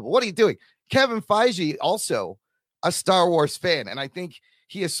unacceptable. What are you doing? Kevin Feige, also a Star Wars fan, and I think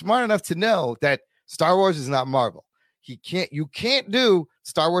he is smart enough to know that Star Wars is not Marvel. You can't do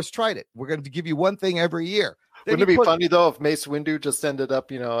Star Wars. Tried it. We're going to give you one thing every year. Wouldn't it be funny though if Mace Windu just ended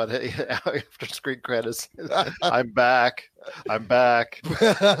up, after screen credits? I'm back. Bring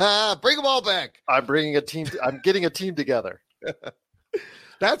them all back. I'm bringing a team. I'm getting a team together.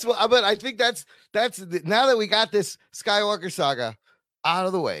 That's what. But I think that's now that we got this Skywalker saga out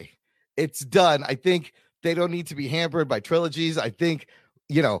of the way, it's done. I think they don't need to be hampered by trilogies. I think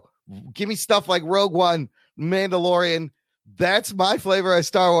give me stuff like Rogue One, Mandalorian. That's my flavor of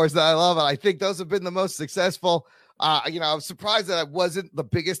Star Wars that I love. And I think those have been the most successful. I'm surprised that I wasn't the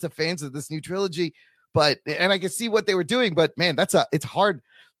biggest of fans of this new trilogy, and I can see what they were doing, but man, it's hard.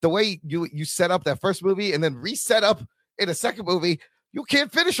 The way you set up that first movie and then reset up in a second movie, you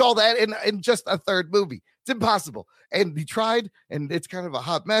can't finish all that in just a third movie. It's impossible. And he tried, and it's kind of a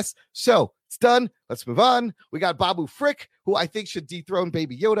hot mess. So it's done. Let's move on. We got Babu Frick, who I think should dethrone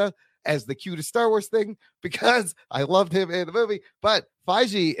Baby Yoda as the cutest Star Wars thing, because I loved him in the movie. But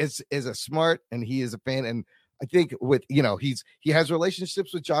Feige is a smart, and he is a fan. And I think with, he has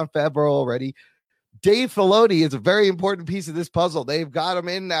relationships with Jon Favreau already. Dave Filoni is a very important piece of this puzzle. They've got him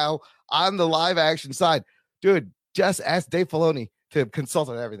in now on the live action side. Dude, just ask Dave Filoni to consult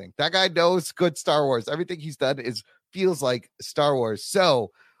on everything. That guy knows good Star Wars. Everything he's done feels like Star Wars.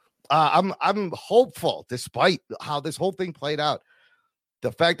 So I'm hopeful, despite how this whole thing played out.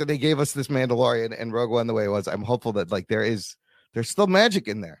 The fact that they gave us this Mandalorian and Rogue One the way it was, I'm hopeful that there's still magic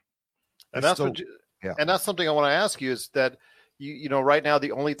in there. And that's and that's something I want to ask you is that right now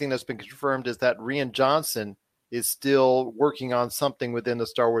the only thing that's been confirmed is that Rian Johnson is still working on something within the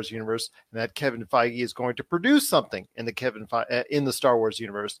Star Wars universe, and that Kevin Feige is going to produce something in the Star Wars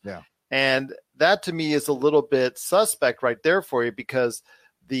universe. Yeah. And that to me is a little bit suspect right there for you, because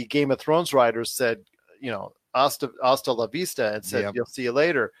the Game of Thrones writers said, hasta la vista, and said, You'll see you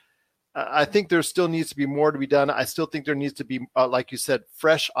later. I think there still needs to be more to be done. I still think there needs to be, like you said,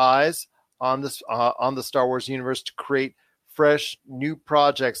 fresh eyes on this, on the Star Wars universe, to create fresh new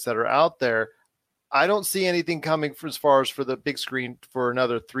projects that are out there. I don't see anything coming as far as for the big screen for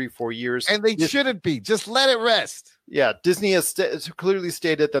another 3-4 years. And they shouldn't be. Just let it rest. Yeah. Disney has clearly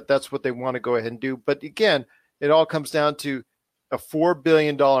stated that that's what they want to go ahead and do. But again, it all comes down to a $4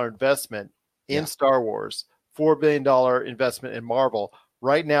 billion investment in Star Wars, $4 billion investment in Marvel.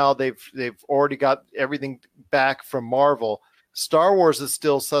 Right now, they've already got everything back from Marvel. Star Wars is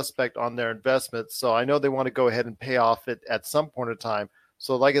still suspect on their investment, so I know they want to go ahead and pay off it at some point in time.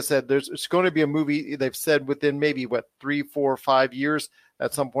 So, like I said, it's going to be a movie. They've said within maybe 3, 4, 5 years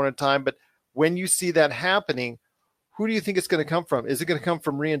at some point in time. But when you see that happening, who do you think it's going to come from? Is it going to come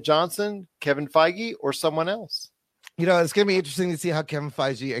from Rian Johnson, Kevin Feige, or someone else? You know, it's going to be interesting to see how Kevin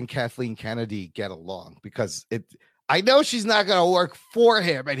Feige and Kathleen Kennedy get along, because I know she's not going to work for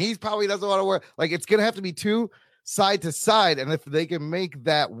him, and he probably doesn't want to work. Like, it's going to have to be two side to side, and if they can make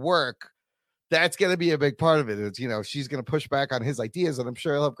that work, that's going to be a big part of it. It's, you know, she's going to push back on his ideas, and I'm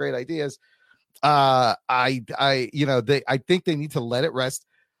sure he'll have great ideas. I think they need to let it rest.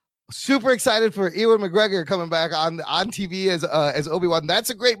 Super excited for Ewan McGregor coming back on TV as Obi-Wan. That's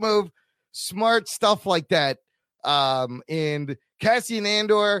a great move. Smart stuff like that. And Cassian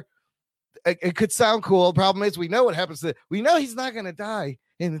Andor, it could sound cool. Problem is, we know what happens. We know he's not going to die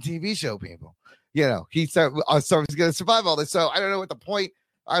in the TV show, people. You know, he's going to survive all this. So I don't know what the point.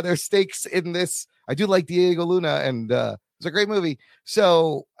 Are there stakes in this? I do like Diego Luna, and it's a great movie.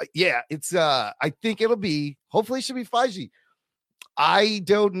 So yeah, it's I think hopefully it should be Feige. I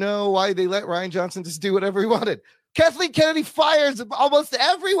don't know why they let Rian Johnson just do whatever he wanted. Kathleen Kennedy fires almost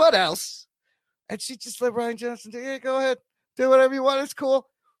everyone else, and she just let Rian Johnson go ahead, do whatever you want. It's cool.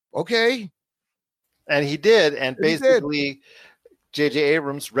 Okay. And he did. And basically, J.J.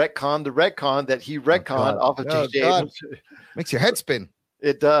 Abrams retconned the retcon that he retconned off of J.J. Abrams. Makes your head spin.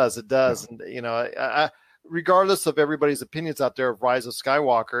 It does. It does. Yeah. And, you know, regardless of everybody's opinions out there of Rise of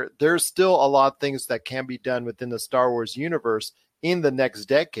Skywalker, there's still a lot of things that can be done within the Star Wars universe in the next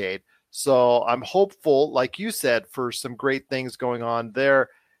decade. So I'm hopeful, like you said, for some great things going on there.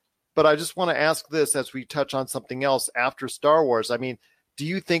 But I just want to ask this as we touch on something else after Star Wars. I mean, do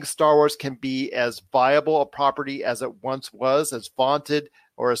you think Star Wars can be as viable a property as it once was, as vaunted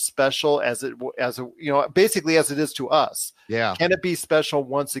or as special as basically as it is to us? Yeah. Can it be special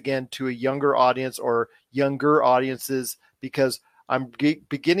once again to a younger audience or younger audiences? Because I'm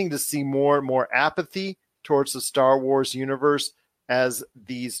beginning to see more and more apathy towards the Star Wars universe as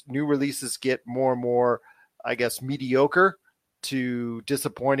these new releases get more and more, I guess, mediocre to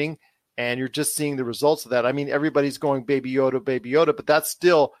disappointing. And you're just seeing the results of that. I mean, everybody's going Baby Yoda, but that's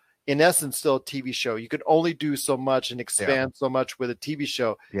still, in essence, still a TV show. You can only do so much and expand so much with a TV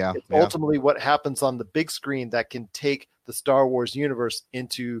show. Yeah. It's ultimately what happens on the big screen that can take the Star Wars universe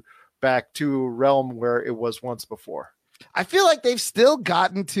back to a realm where it was once before. I feel like they've still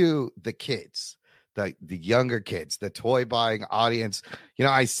gotten to the kids, the younger kids, the toy buying audience. You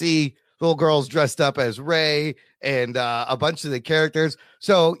know, I see little girls dressed up as Rey and a bunch of the characters.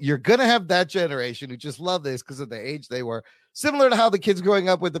 So you're going to have that generation who just love this because of the age they were. Similar to how the kids growing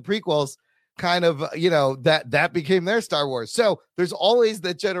up with the prequels kind of, that became their Star Wars. So there's always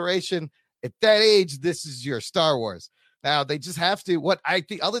that generation at that age. This is your Star Wars. Now they just have to,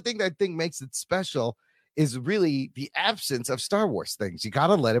 the other thing that I think makes it special is really the absence of Star Wars things. You got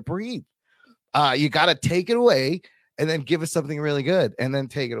to let it breathe. You got to take it away and then give us something really good and then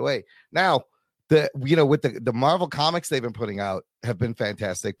take it away. Now, with the Marvel comics they've been putting out have been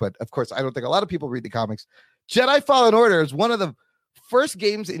fantastic. But of course, I don't think a lot of people read the comics. Jedi Fallen Order is one of the first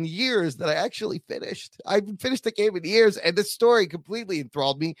games in years that I actually finished. I haven't finished the game in years, and the story completely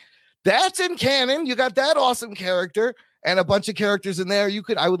enthralled me. That's in canon. You got that awesome character and a bunch of characters in there.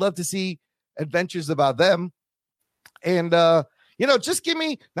 I would love to see adventures about them. And, just give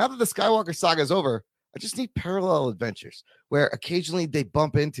me, now that the Skywalker saga is over, I just need parallel adventures where occasionally they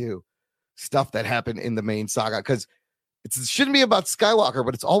bump into stuff that happened in the main saga, because it shouldn't be about Skywalker,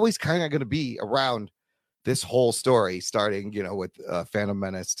 but it's always kind of going to be around this whole story, starting, with Phantom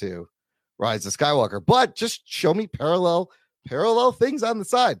Menace to Rise of Skywalker. But just show me parallel things on the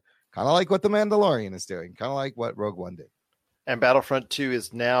side, kind of like what The Mandalorian is doing, kind of like what Rogue One did. And Battlefront 2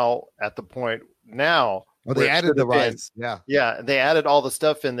 is now at the point now. Well, they added the Rise. Yeah. They added all the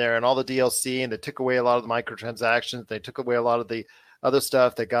stuff in there and all the DLC, and they took away a lot of the microtransactions. They took away a lot of the other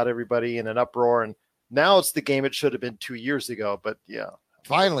stuff that got everybody in an uproar. And now it's the game it should have been 2 years ago. But yeah,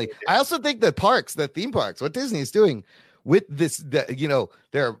 finally. I also think the theme parks, what Disney is doing with this,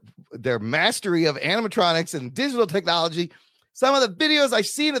 their mastery of animatronics and digital technology. Some of the videos I've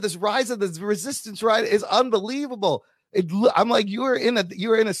seen of this Rise of the Resistance ride is unbelievable. I'm like, you were in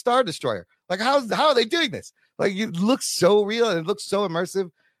a Star Destroyer. Like, how are they doing this? Like, it looks so real and it looks so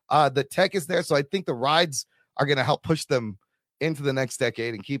immersive. The tech is there, so I think the rides are going to help push them into the next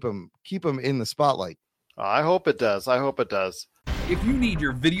decade and keep them in the spotlight. I hope it does. If you need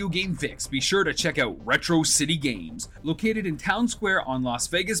your video game fix, be sure to check out Retro City Games. Located in Town Square on Las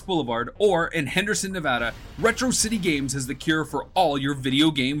Vegas Boulevard or in Henderson, Nevada, Retro City Games has the cure for all your video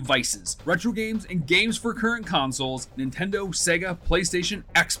game vices. Retro games and games for current consoles, Nintendo, Sega, PlayStation,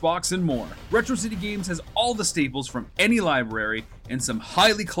 Xbox, and more. Retro City Games has all the staples from any library and some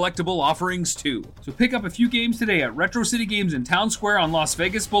highly collectible offerings too. So pick up a few games today at Retro City Games in Town Square on Las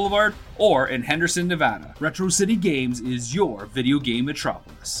Vegas Boulevard or in Henderson, Nevada. Retro City Games is your video game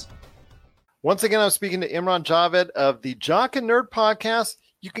metropolis. Once again, I'm speaking to Imran Javed of the Jock and Nerd podcast.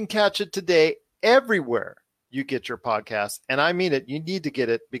 You can catch it today everywhere you get your podcast. And I mean it. You need to get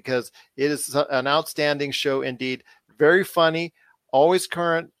it because it is an outstanding show indeed. Very funny, always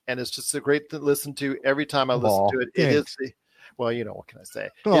current, and it's just a great to listen to every time I listen to it. It is the, well, you know, what can I say?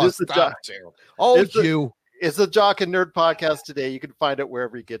 It is the Jock. It's the Jock and Nerd podcast today. You can find it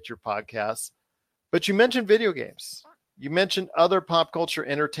wherever you get your podcasts. But you mentioned video games. You mentioned other pop culture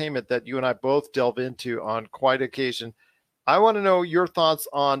entertainment that you and I both delve into on quite occasion. I want to know your thoughts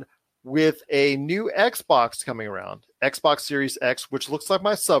on with a new Xbox coming around, Xbox Series X, which looks like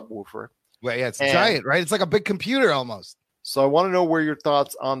my subwoofer. Well, yeah, it's giant, right? It's like a big computer almost. So I want to know where your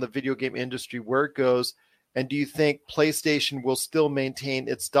thoughts on the video game industry, where it goes, and do you think PlayStation will still maintain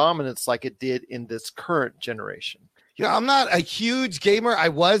its dominance like it did in this current generation? You know, I'm not a huge gamer. I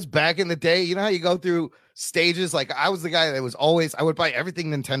was back in the day. You know how you go through stages? Like I was the guy that was always, I would buy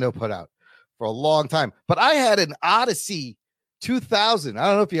everything Nintendo put out for a long time. But I had an Odyssey 2000. I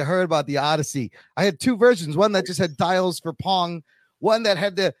don't know if you heard about the Odyssey. I had two versions, one that just had dials for Pong, one that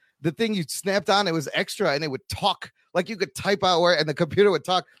had the thing you snapped on. It was extra and it would talk, like you could type out where, and the computer would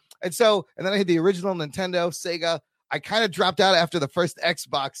talk. And then I had the original Nintendo, Sega. I kind of dropped out after the first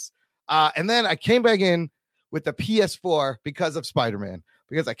Xbox. And then I came back in with the PS4 because of Spider-Man,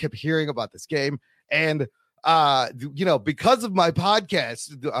 because I kept hearing about this game. And, you know, because of my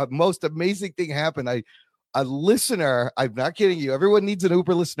podcast, the most amazing thing happened. A listener, I'm not kidding you, everyone needs an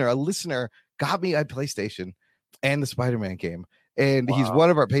Uber listener. A listener got me a PlayStation and the Spider-Man game. And He's one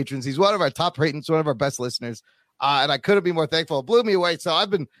of our patrons. He's one of our top patrons, one of our best listeners. And I couldn't be more thankful. It blew me away. So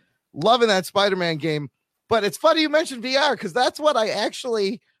I've been loving that Spider-Man game. But it's funny you mentioned VR because that's what I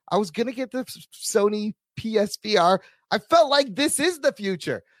was going to get the Sony PSVR. I felt like this is the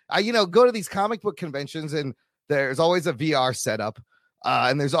future. I go to these comic book conventions and there's always a VR setup.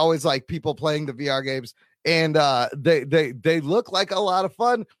 And there's always like people playing the VR games. And they look like a lot of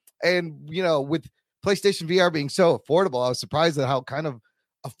fun. And, you know, with PlayStation VR being so affordable, I was surprised at how kind of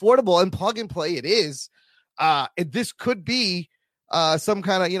affordable and plug and play it is. This could be some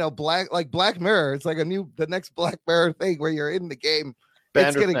kind of, you know, Black Mirror. It's like the next Black Mirror thing where you're in the game.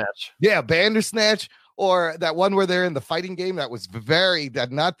 Bandersnatch. Yeah, Bandersnatch, or that one where they're in the fighting game. That was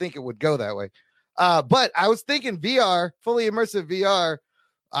did not think it would go that way. But I was thinking VR, fully immersive VR,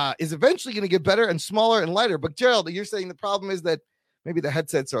 is eventually going to get better and smaller and lighter. But Gerald, you're saying the problem is that maybe the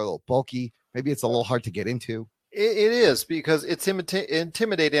headsets are a little bulky. Maybe it's a little hard to get into. It is because it's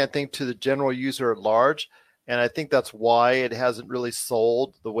intimidating, I think, to the general user at large. And I think that's why it hasn't really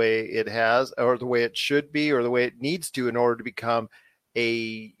sold the way it has, or the way it should be, or the way it needs to in order to become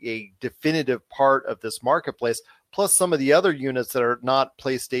a definitive part of this marketplace. Plus, some of the other units that are not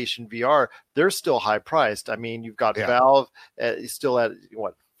PlayStation VR, they're still high priced. I mean, you've got Valve still at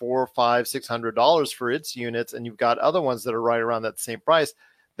what, $400, $500, $600 for its units, and you've got other ones that are right around that same price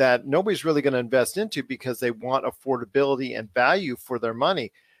that nobody's really going to invest into because they want affordability and value for their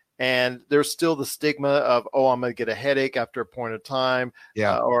money. And there's still the stigma of, I'm going to get a headache after a point of time,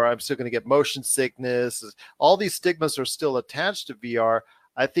 or I'm still going to get motion sickness. All these stigmas are still attached to VR.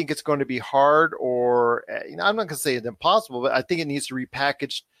 I think it's going to be hard, or I'm not going to say it's impossible, but I think it needs to be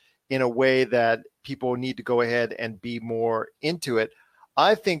repackaged in a way that people need to go ahead and be more into it.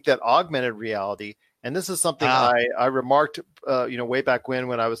 I think that augmented reality, and this is something I remarked, way back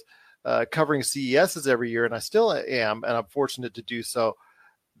when I was covering CESs every year, and I still am, and I'm fortunate to do so,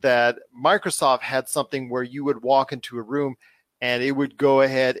 that Microsoft had something where you would walk into a room and it would go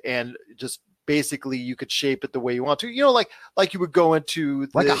ahead and just basically you could shape it the way you want to, like you would go into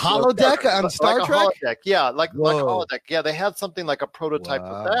like a holodeck on Star Trek. Holodeck. Yeah. Like a holodeck. Yeah. They had something like a prototype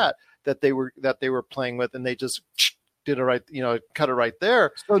of that they were playing with, and they just did it right, cut it right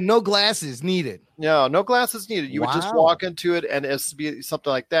there. So no glasses needed. No glasses needed. You would just walk into it and it's be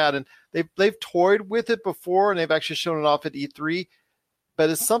something like that. And they've toyed with it before, and they've actually shown it off at E3. But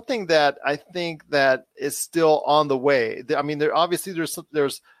it's something that I think that is still on the way. I mean,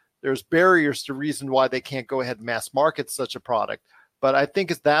 there's barriers to reason why they can't go ahead and mass market such a product. But I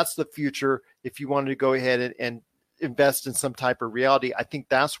think that's the future if you wanted to go ahead and invest in some type of reality, I think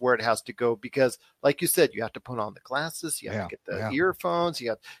that's where it has to go, because like you said, you have to put on the glasses, you have to get the earphones,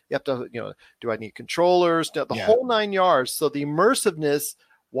 you have to, do I need controllers, the whole 9 yards. So the immersiveness,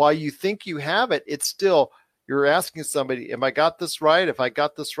 while you think you have it, it's still, you're asking somebody, am I got this right? If I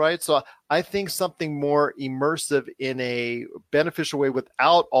got this right. So I think something more immersive in a beneficial way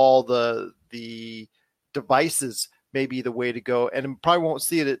without all the devices may be the way to go, and probably won't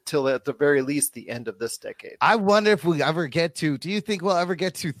see it till at the very least the end of this decade. I wonder if we ever do you think we'll ever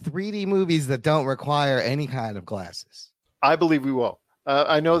get to 3D movies that don't require any kind of glasses? I believe we will.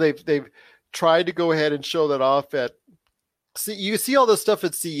 I know they've tried to go ahead and show that off at, you see all this stuff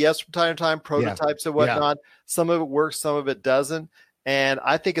at CES from time to time, prototypes and whatnot. Some of it works, some of it doesn't. And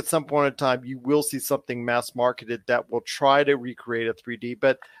I think at some point in time, you will see something mass marketed that will try to recreate a 3D.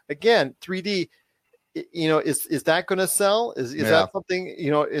 But again, 3D, is that going to sell? Is that something,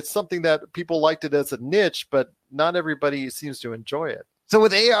 it's something that people liked it as a niche, but not everybody seems to enjoy it. So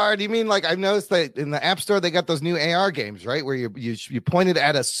with AR, do you mean, like, I've noticed that in the App Store, they got those new AR games, right? Where you pointed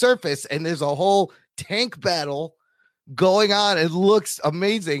at a surface and there's a whole tank battle going on. It looks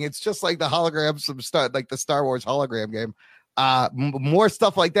amazing. It's just like the holograms from like the Star Wars hologram game. More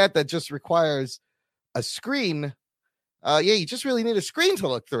stuff like that just requires a screen. You just really need a screen to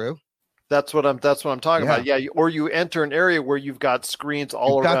look through. That's what I'm talking about. Yeah, or you enter an area where you've got screens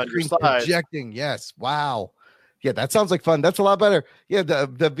all around your side. Projecting. Yes. Wow. Yeah, that sounds like fun. That's a lot better. Yeah, the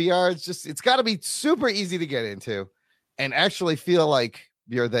VR is it's got to be super easy to get into and actually feel like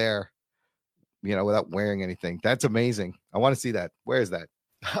you're there, without wearing anything. That's amazing. I want to see that. Where is that?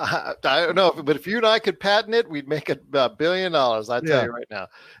 I don't know, but if you and I could patent it, we'd make $1 billion. I tell you right now.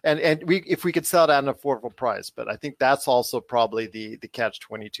 And if we could sell it at an affordable price. But I think that's also probably the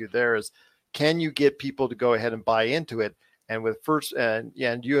catch-22 there is, can you get people to go ahead and buy into it? And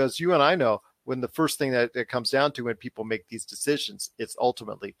as you and I know, when the first thing that it comes down to when people make these decisions, it's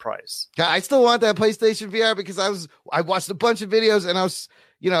ultimately price. I still want that PlayStation VR because I watched a bunch of videos and I was,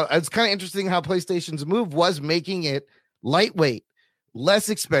 it's kind of interesting how PlayStation's move was making it lightweight, less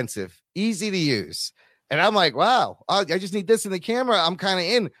expensive, easy to use. And I'm like, wow, I just need this in the camera. I'm kind of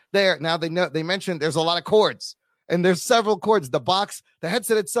in there. Now they mentioned there's a lot of cords and there's several cords. The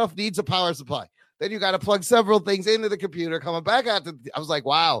headset itself needs a power supply. Then you got to plug several things into the computer, coming back out. I was like,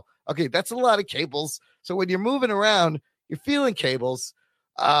 wow, okay, that's a lot of cables. So when you're moving around, you're feeling cables.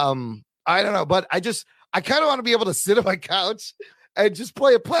 I don't know, but I kind of want to be able to sit on my couch and just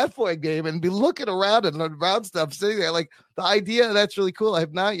play a platform game and be looking around and around stuff, sitting there. Like, the idea, that's really cool. I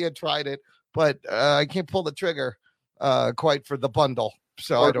have not yet tried it, but I can't pull the trigger quite for the bundle.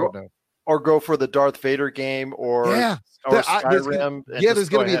 So I don't know. Or go for the Darth Vader game or Skyrim. There's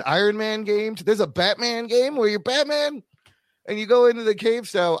going to be an Iron Man game. There's a Batman game where you're Batman and you go into the cave.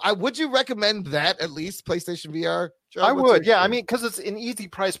 So would you recommend that, at least PlayStation VR? Joe, I would. Yeah. I mean, because it's an easy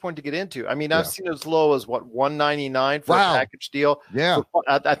price point to get into. I mean, I've seen as low as $199 for a package deal. Yeah. So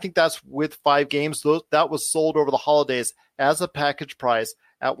I think that's with 5 games. That was sold over the holidays as a package price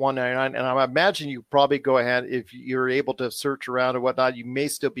at $199. And I imagine you probably go ahead, if you're able to search around and whatnot, you may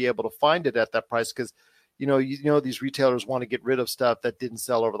still be able to find it at that price because, these retailers want to get rid of stuff that didn't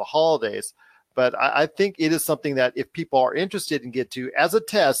sell over the holidays. But I think it is something that if people are interested in get to as a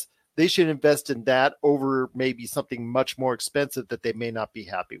test, they should invest in that over maybe something much more expensive that they may not be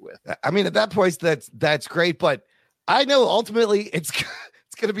happy with. I mean, at that point, that's great. But I know ultimately it's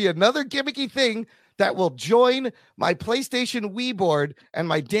going to be another gimmicky thing that will join my PlayStation Wii board and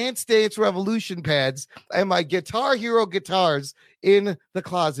my Dance Dance Revolution pads and my Guitar Hero guitars in the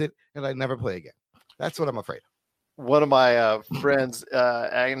closet, and I never play again. That's what I'm afraid of. One of my friends,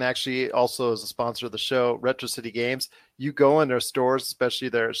 and actually also is a sponsor of the show, Retro City Games, you go in their stores, especially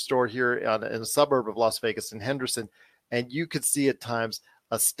their store here in a suburb of Las Vegas in Henderson, and you could see at times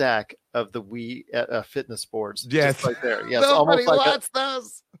a stack of the Wii fitness boards. Yes. Just right there. Yes. Nobody wants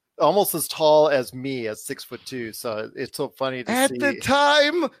those. Almost as tall as me at 6'2". So it's so funny to see. At the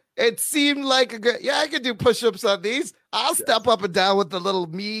time, it seemed like I could do push-ups on these. I'll step up and down with the little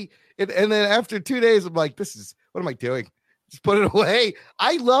me. And then after 2 days, I'm like, what am I doing? Just put it away.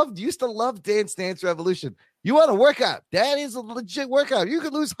 Used to love Dance Dance Revolution. You want to work out? That is a legit workout. You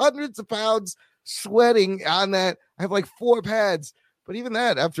could lose hundreds of pounds sweating on that. I have like 4 pads. But even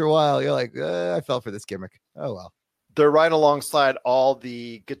that, after a while, you're like, I fell for this gimmick. Oh, well. They're right alongside all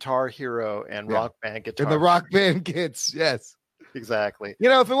the Guitar Hero and Rock Band guitars. And the Rock Band kits, yes. Exactly.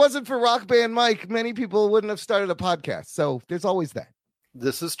 If it wasn't for Rock Band Mike, many people wouldn't have started a podcast. So there's always that.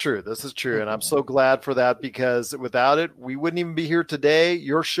 This is true. And I'm so glad for that because without it, we wouldn't even be here today.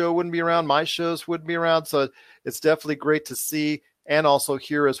 Your show wouldn't be around. My shows wouldn't be around. So it's definitely great to see and also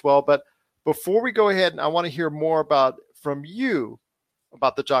hear as well. But before we go ahead, and I want to hear more from you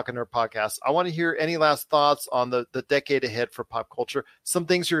about the Jock and Nerd podcast. I want to hear any last thoughts on the decade ahead for pop culture. Some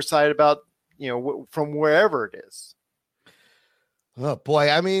things you're excited about, from wherever it is. Oh boy,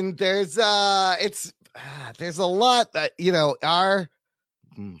 I mean, there's a lot that I'm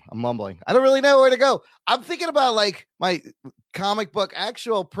mumbling. I don't really know where to go. I'm thinking about like my comic book,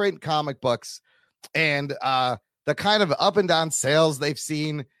 actual print comic books, and the kind of up and down sales they've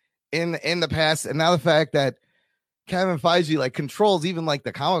seen in the past, and now the fact that Kevin Feige like controls even like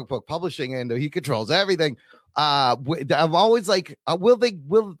the comic book publishing end, he controls everything. I'm always like,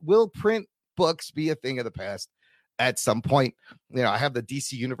 will print books be a thing of the past at some point? I have the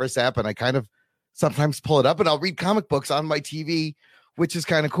DC Universe app, and I kind of sometimes pull it up, and I'll read comic books on my TV, which is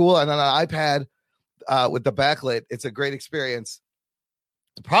kind of cool. And on an iPad with the backlit, it's a great experience.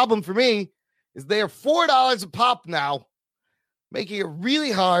 The problem for me is they are $4 a pop now, making it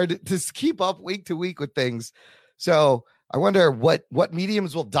really hard to keep up week to week with things. So I wonder what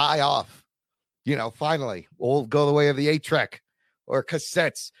mediums will die off. Finally, we'll go the way of the 8-track or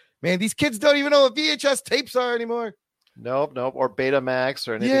cassettes. Man, these kids don't even know what VHS tapes are anymore. Nope. Or Betamax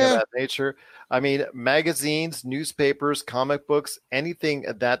or anything of that nature. I mean, magazines, newspapers, comic books, anything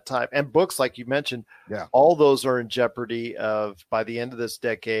of that type, and books, like you mentioned, all those are in jeopardy of, by the end of this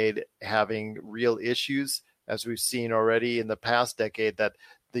decade, having real issues, as we've seen already in the past decade, that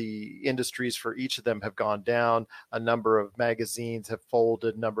the industries for each of them have gone down. A number of magazines have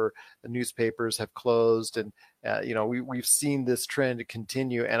folded, a number of newspapers have closed, and we've seen this trend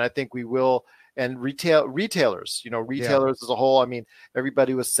continue, and I think we will. And retailers as a whole. I mean,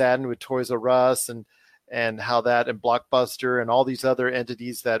 everybody was saddened with Toys R Us and how that, and Blockbuster and all these other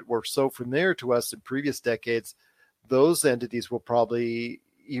entities that were so familiar to us in previous decades. Those entities will probably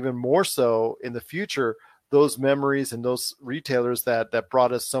even more so in the future. Those memories and those retailers that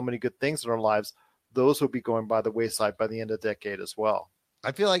brought us so many good things in our lives, those will be going by the wayside by the end of the decade as well.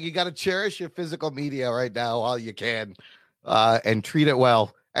 I feel like you got to cherish your physical media right now while you can, and treat it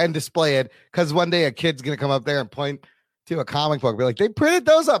well and display it. Because one day a kid's going to come up there and point to a comic book and be like, they printed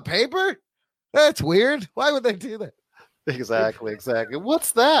those on paper? That's weird. Why would they do that? Exactly.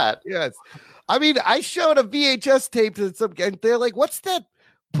 What's that? Yes. I mean, I showed a VHS tape to some kid, and they're like, what's that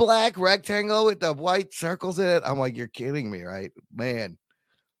black rectangle with the white circles in it? I'm like, you're kidding me, right? Man.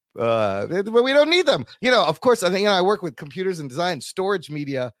 But we don't need them. Of course, I think, I work with computers and design, storage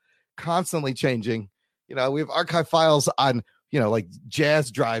media constantly changing. We have archive files on, like jazz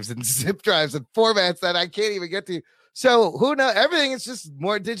drives and zip drives and formats that I can't even get to. So who knows? Everything is just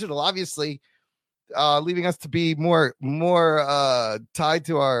more digital, obviously, leaving us to be more tied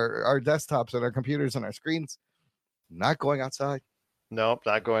to our desktops and our computers and our screens, not going outside. Nope,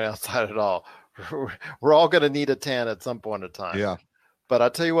 not going outside at all. We're all going to need a tan at some point in time. Yeah. But I'll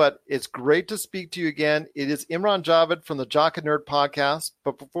tell you what, it's great to speak to you again. It is Imran Javed from the Jock and Nerd podcast.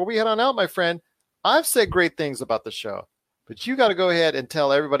 But before we head on out, my friend, I've said great things about the show. But you got to go ahead and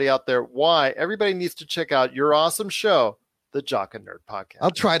tell everybody out there why everybody needs to check out your awesome show, the Jock and Nerd podcast.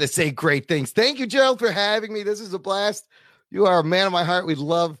 I'll try to say great things. Thank you, Gerald, for having me. This is a blast. You are a man of my heart. We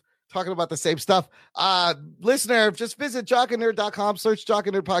love talking about the same stuff. Listener, just visit jockandnerd.com, search Jock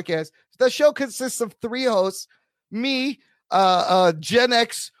and Nerd podcast. The show consists of 3 hosts, me, Gen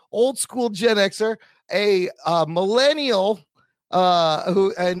X, old school Gen Xer, a millennial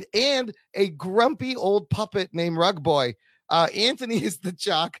and a grumpy old puppet named Rug Boy. Anthony is the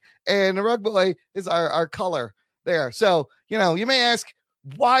jock, and Rug Boy is our color there. So, you may ask,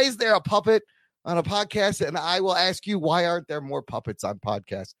 why is there a puppet on a podcast? And I will ask you, why aren't there more puppets on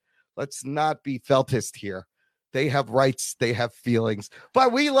podcasts? Let's not be feltist here. They have rights. They have feelings.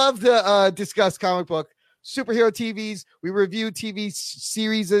 But we love to discuss comic book superhero TVs. We review TV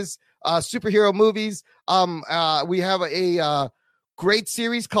series, superhero movies. We have a great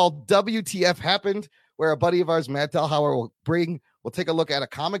series called WTF Happened, where a buddy of ours, Matt Delhauer, will take a look at a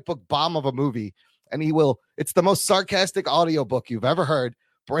comic book bomb of a movie, and it's the most sarcastic audiobook you've ever heard,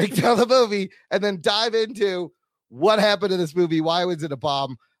 break down the movie, and then dive into what happened in this movie, why was it a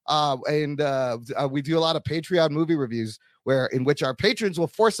bomb. We do a lot of Patreon movie reviews in which our patrons will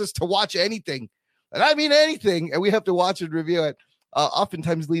force us to watch anything, and I mean anything, and we have to watch and review it,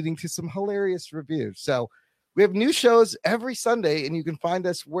 oftentimes leading to some hilarious reviews. So we have new shows every Sunday, and you can find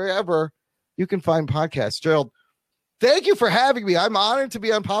us wherever you can find podcasts. Gerald, thank you for having me. I'm honored to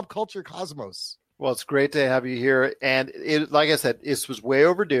be on Pop Culture Cosmos. Well, it's great to have you here. And like I said, this was way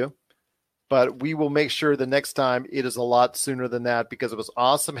overdue, but we will make sure the next time it is a lot sooner than that, because it was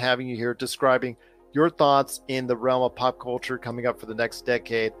awesome having you here describing your thoughts in the realm of pop culture coming up for the next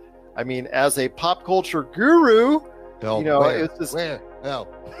decade. I mean, as a pop culture guru, Bill, You know, where? it's just- where? No.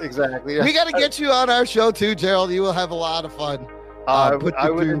 Exactly. We got to get you on our show too, Gerald. You will have a lot of fun. I put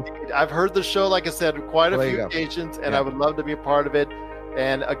would you- indeed. I've heard the show, like I said, quite a There you few go. occasions, and Yeah. I would love to be a part of it.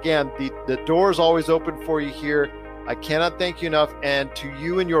 And again, the door is always open for you here. I cannot thank you enough. And to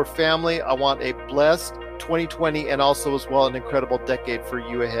you and your family, I want a blessed 2020 and also as well an incredible decade for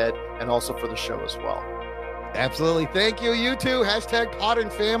you ahead and also for the show as well. Absolutely. Thank you. You too. Hashtag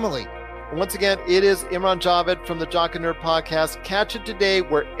Podern Family. And once again, it is Imran Javed from the Jock and Nerd Podcast. Catch it today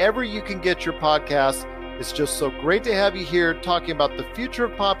wherever you can get your podcasts. It's just so great to have you here talking about the future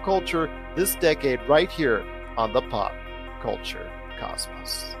of pop culture this decade right here on the Pop Culture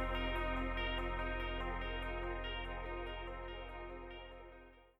Cosmos.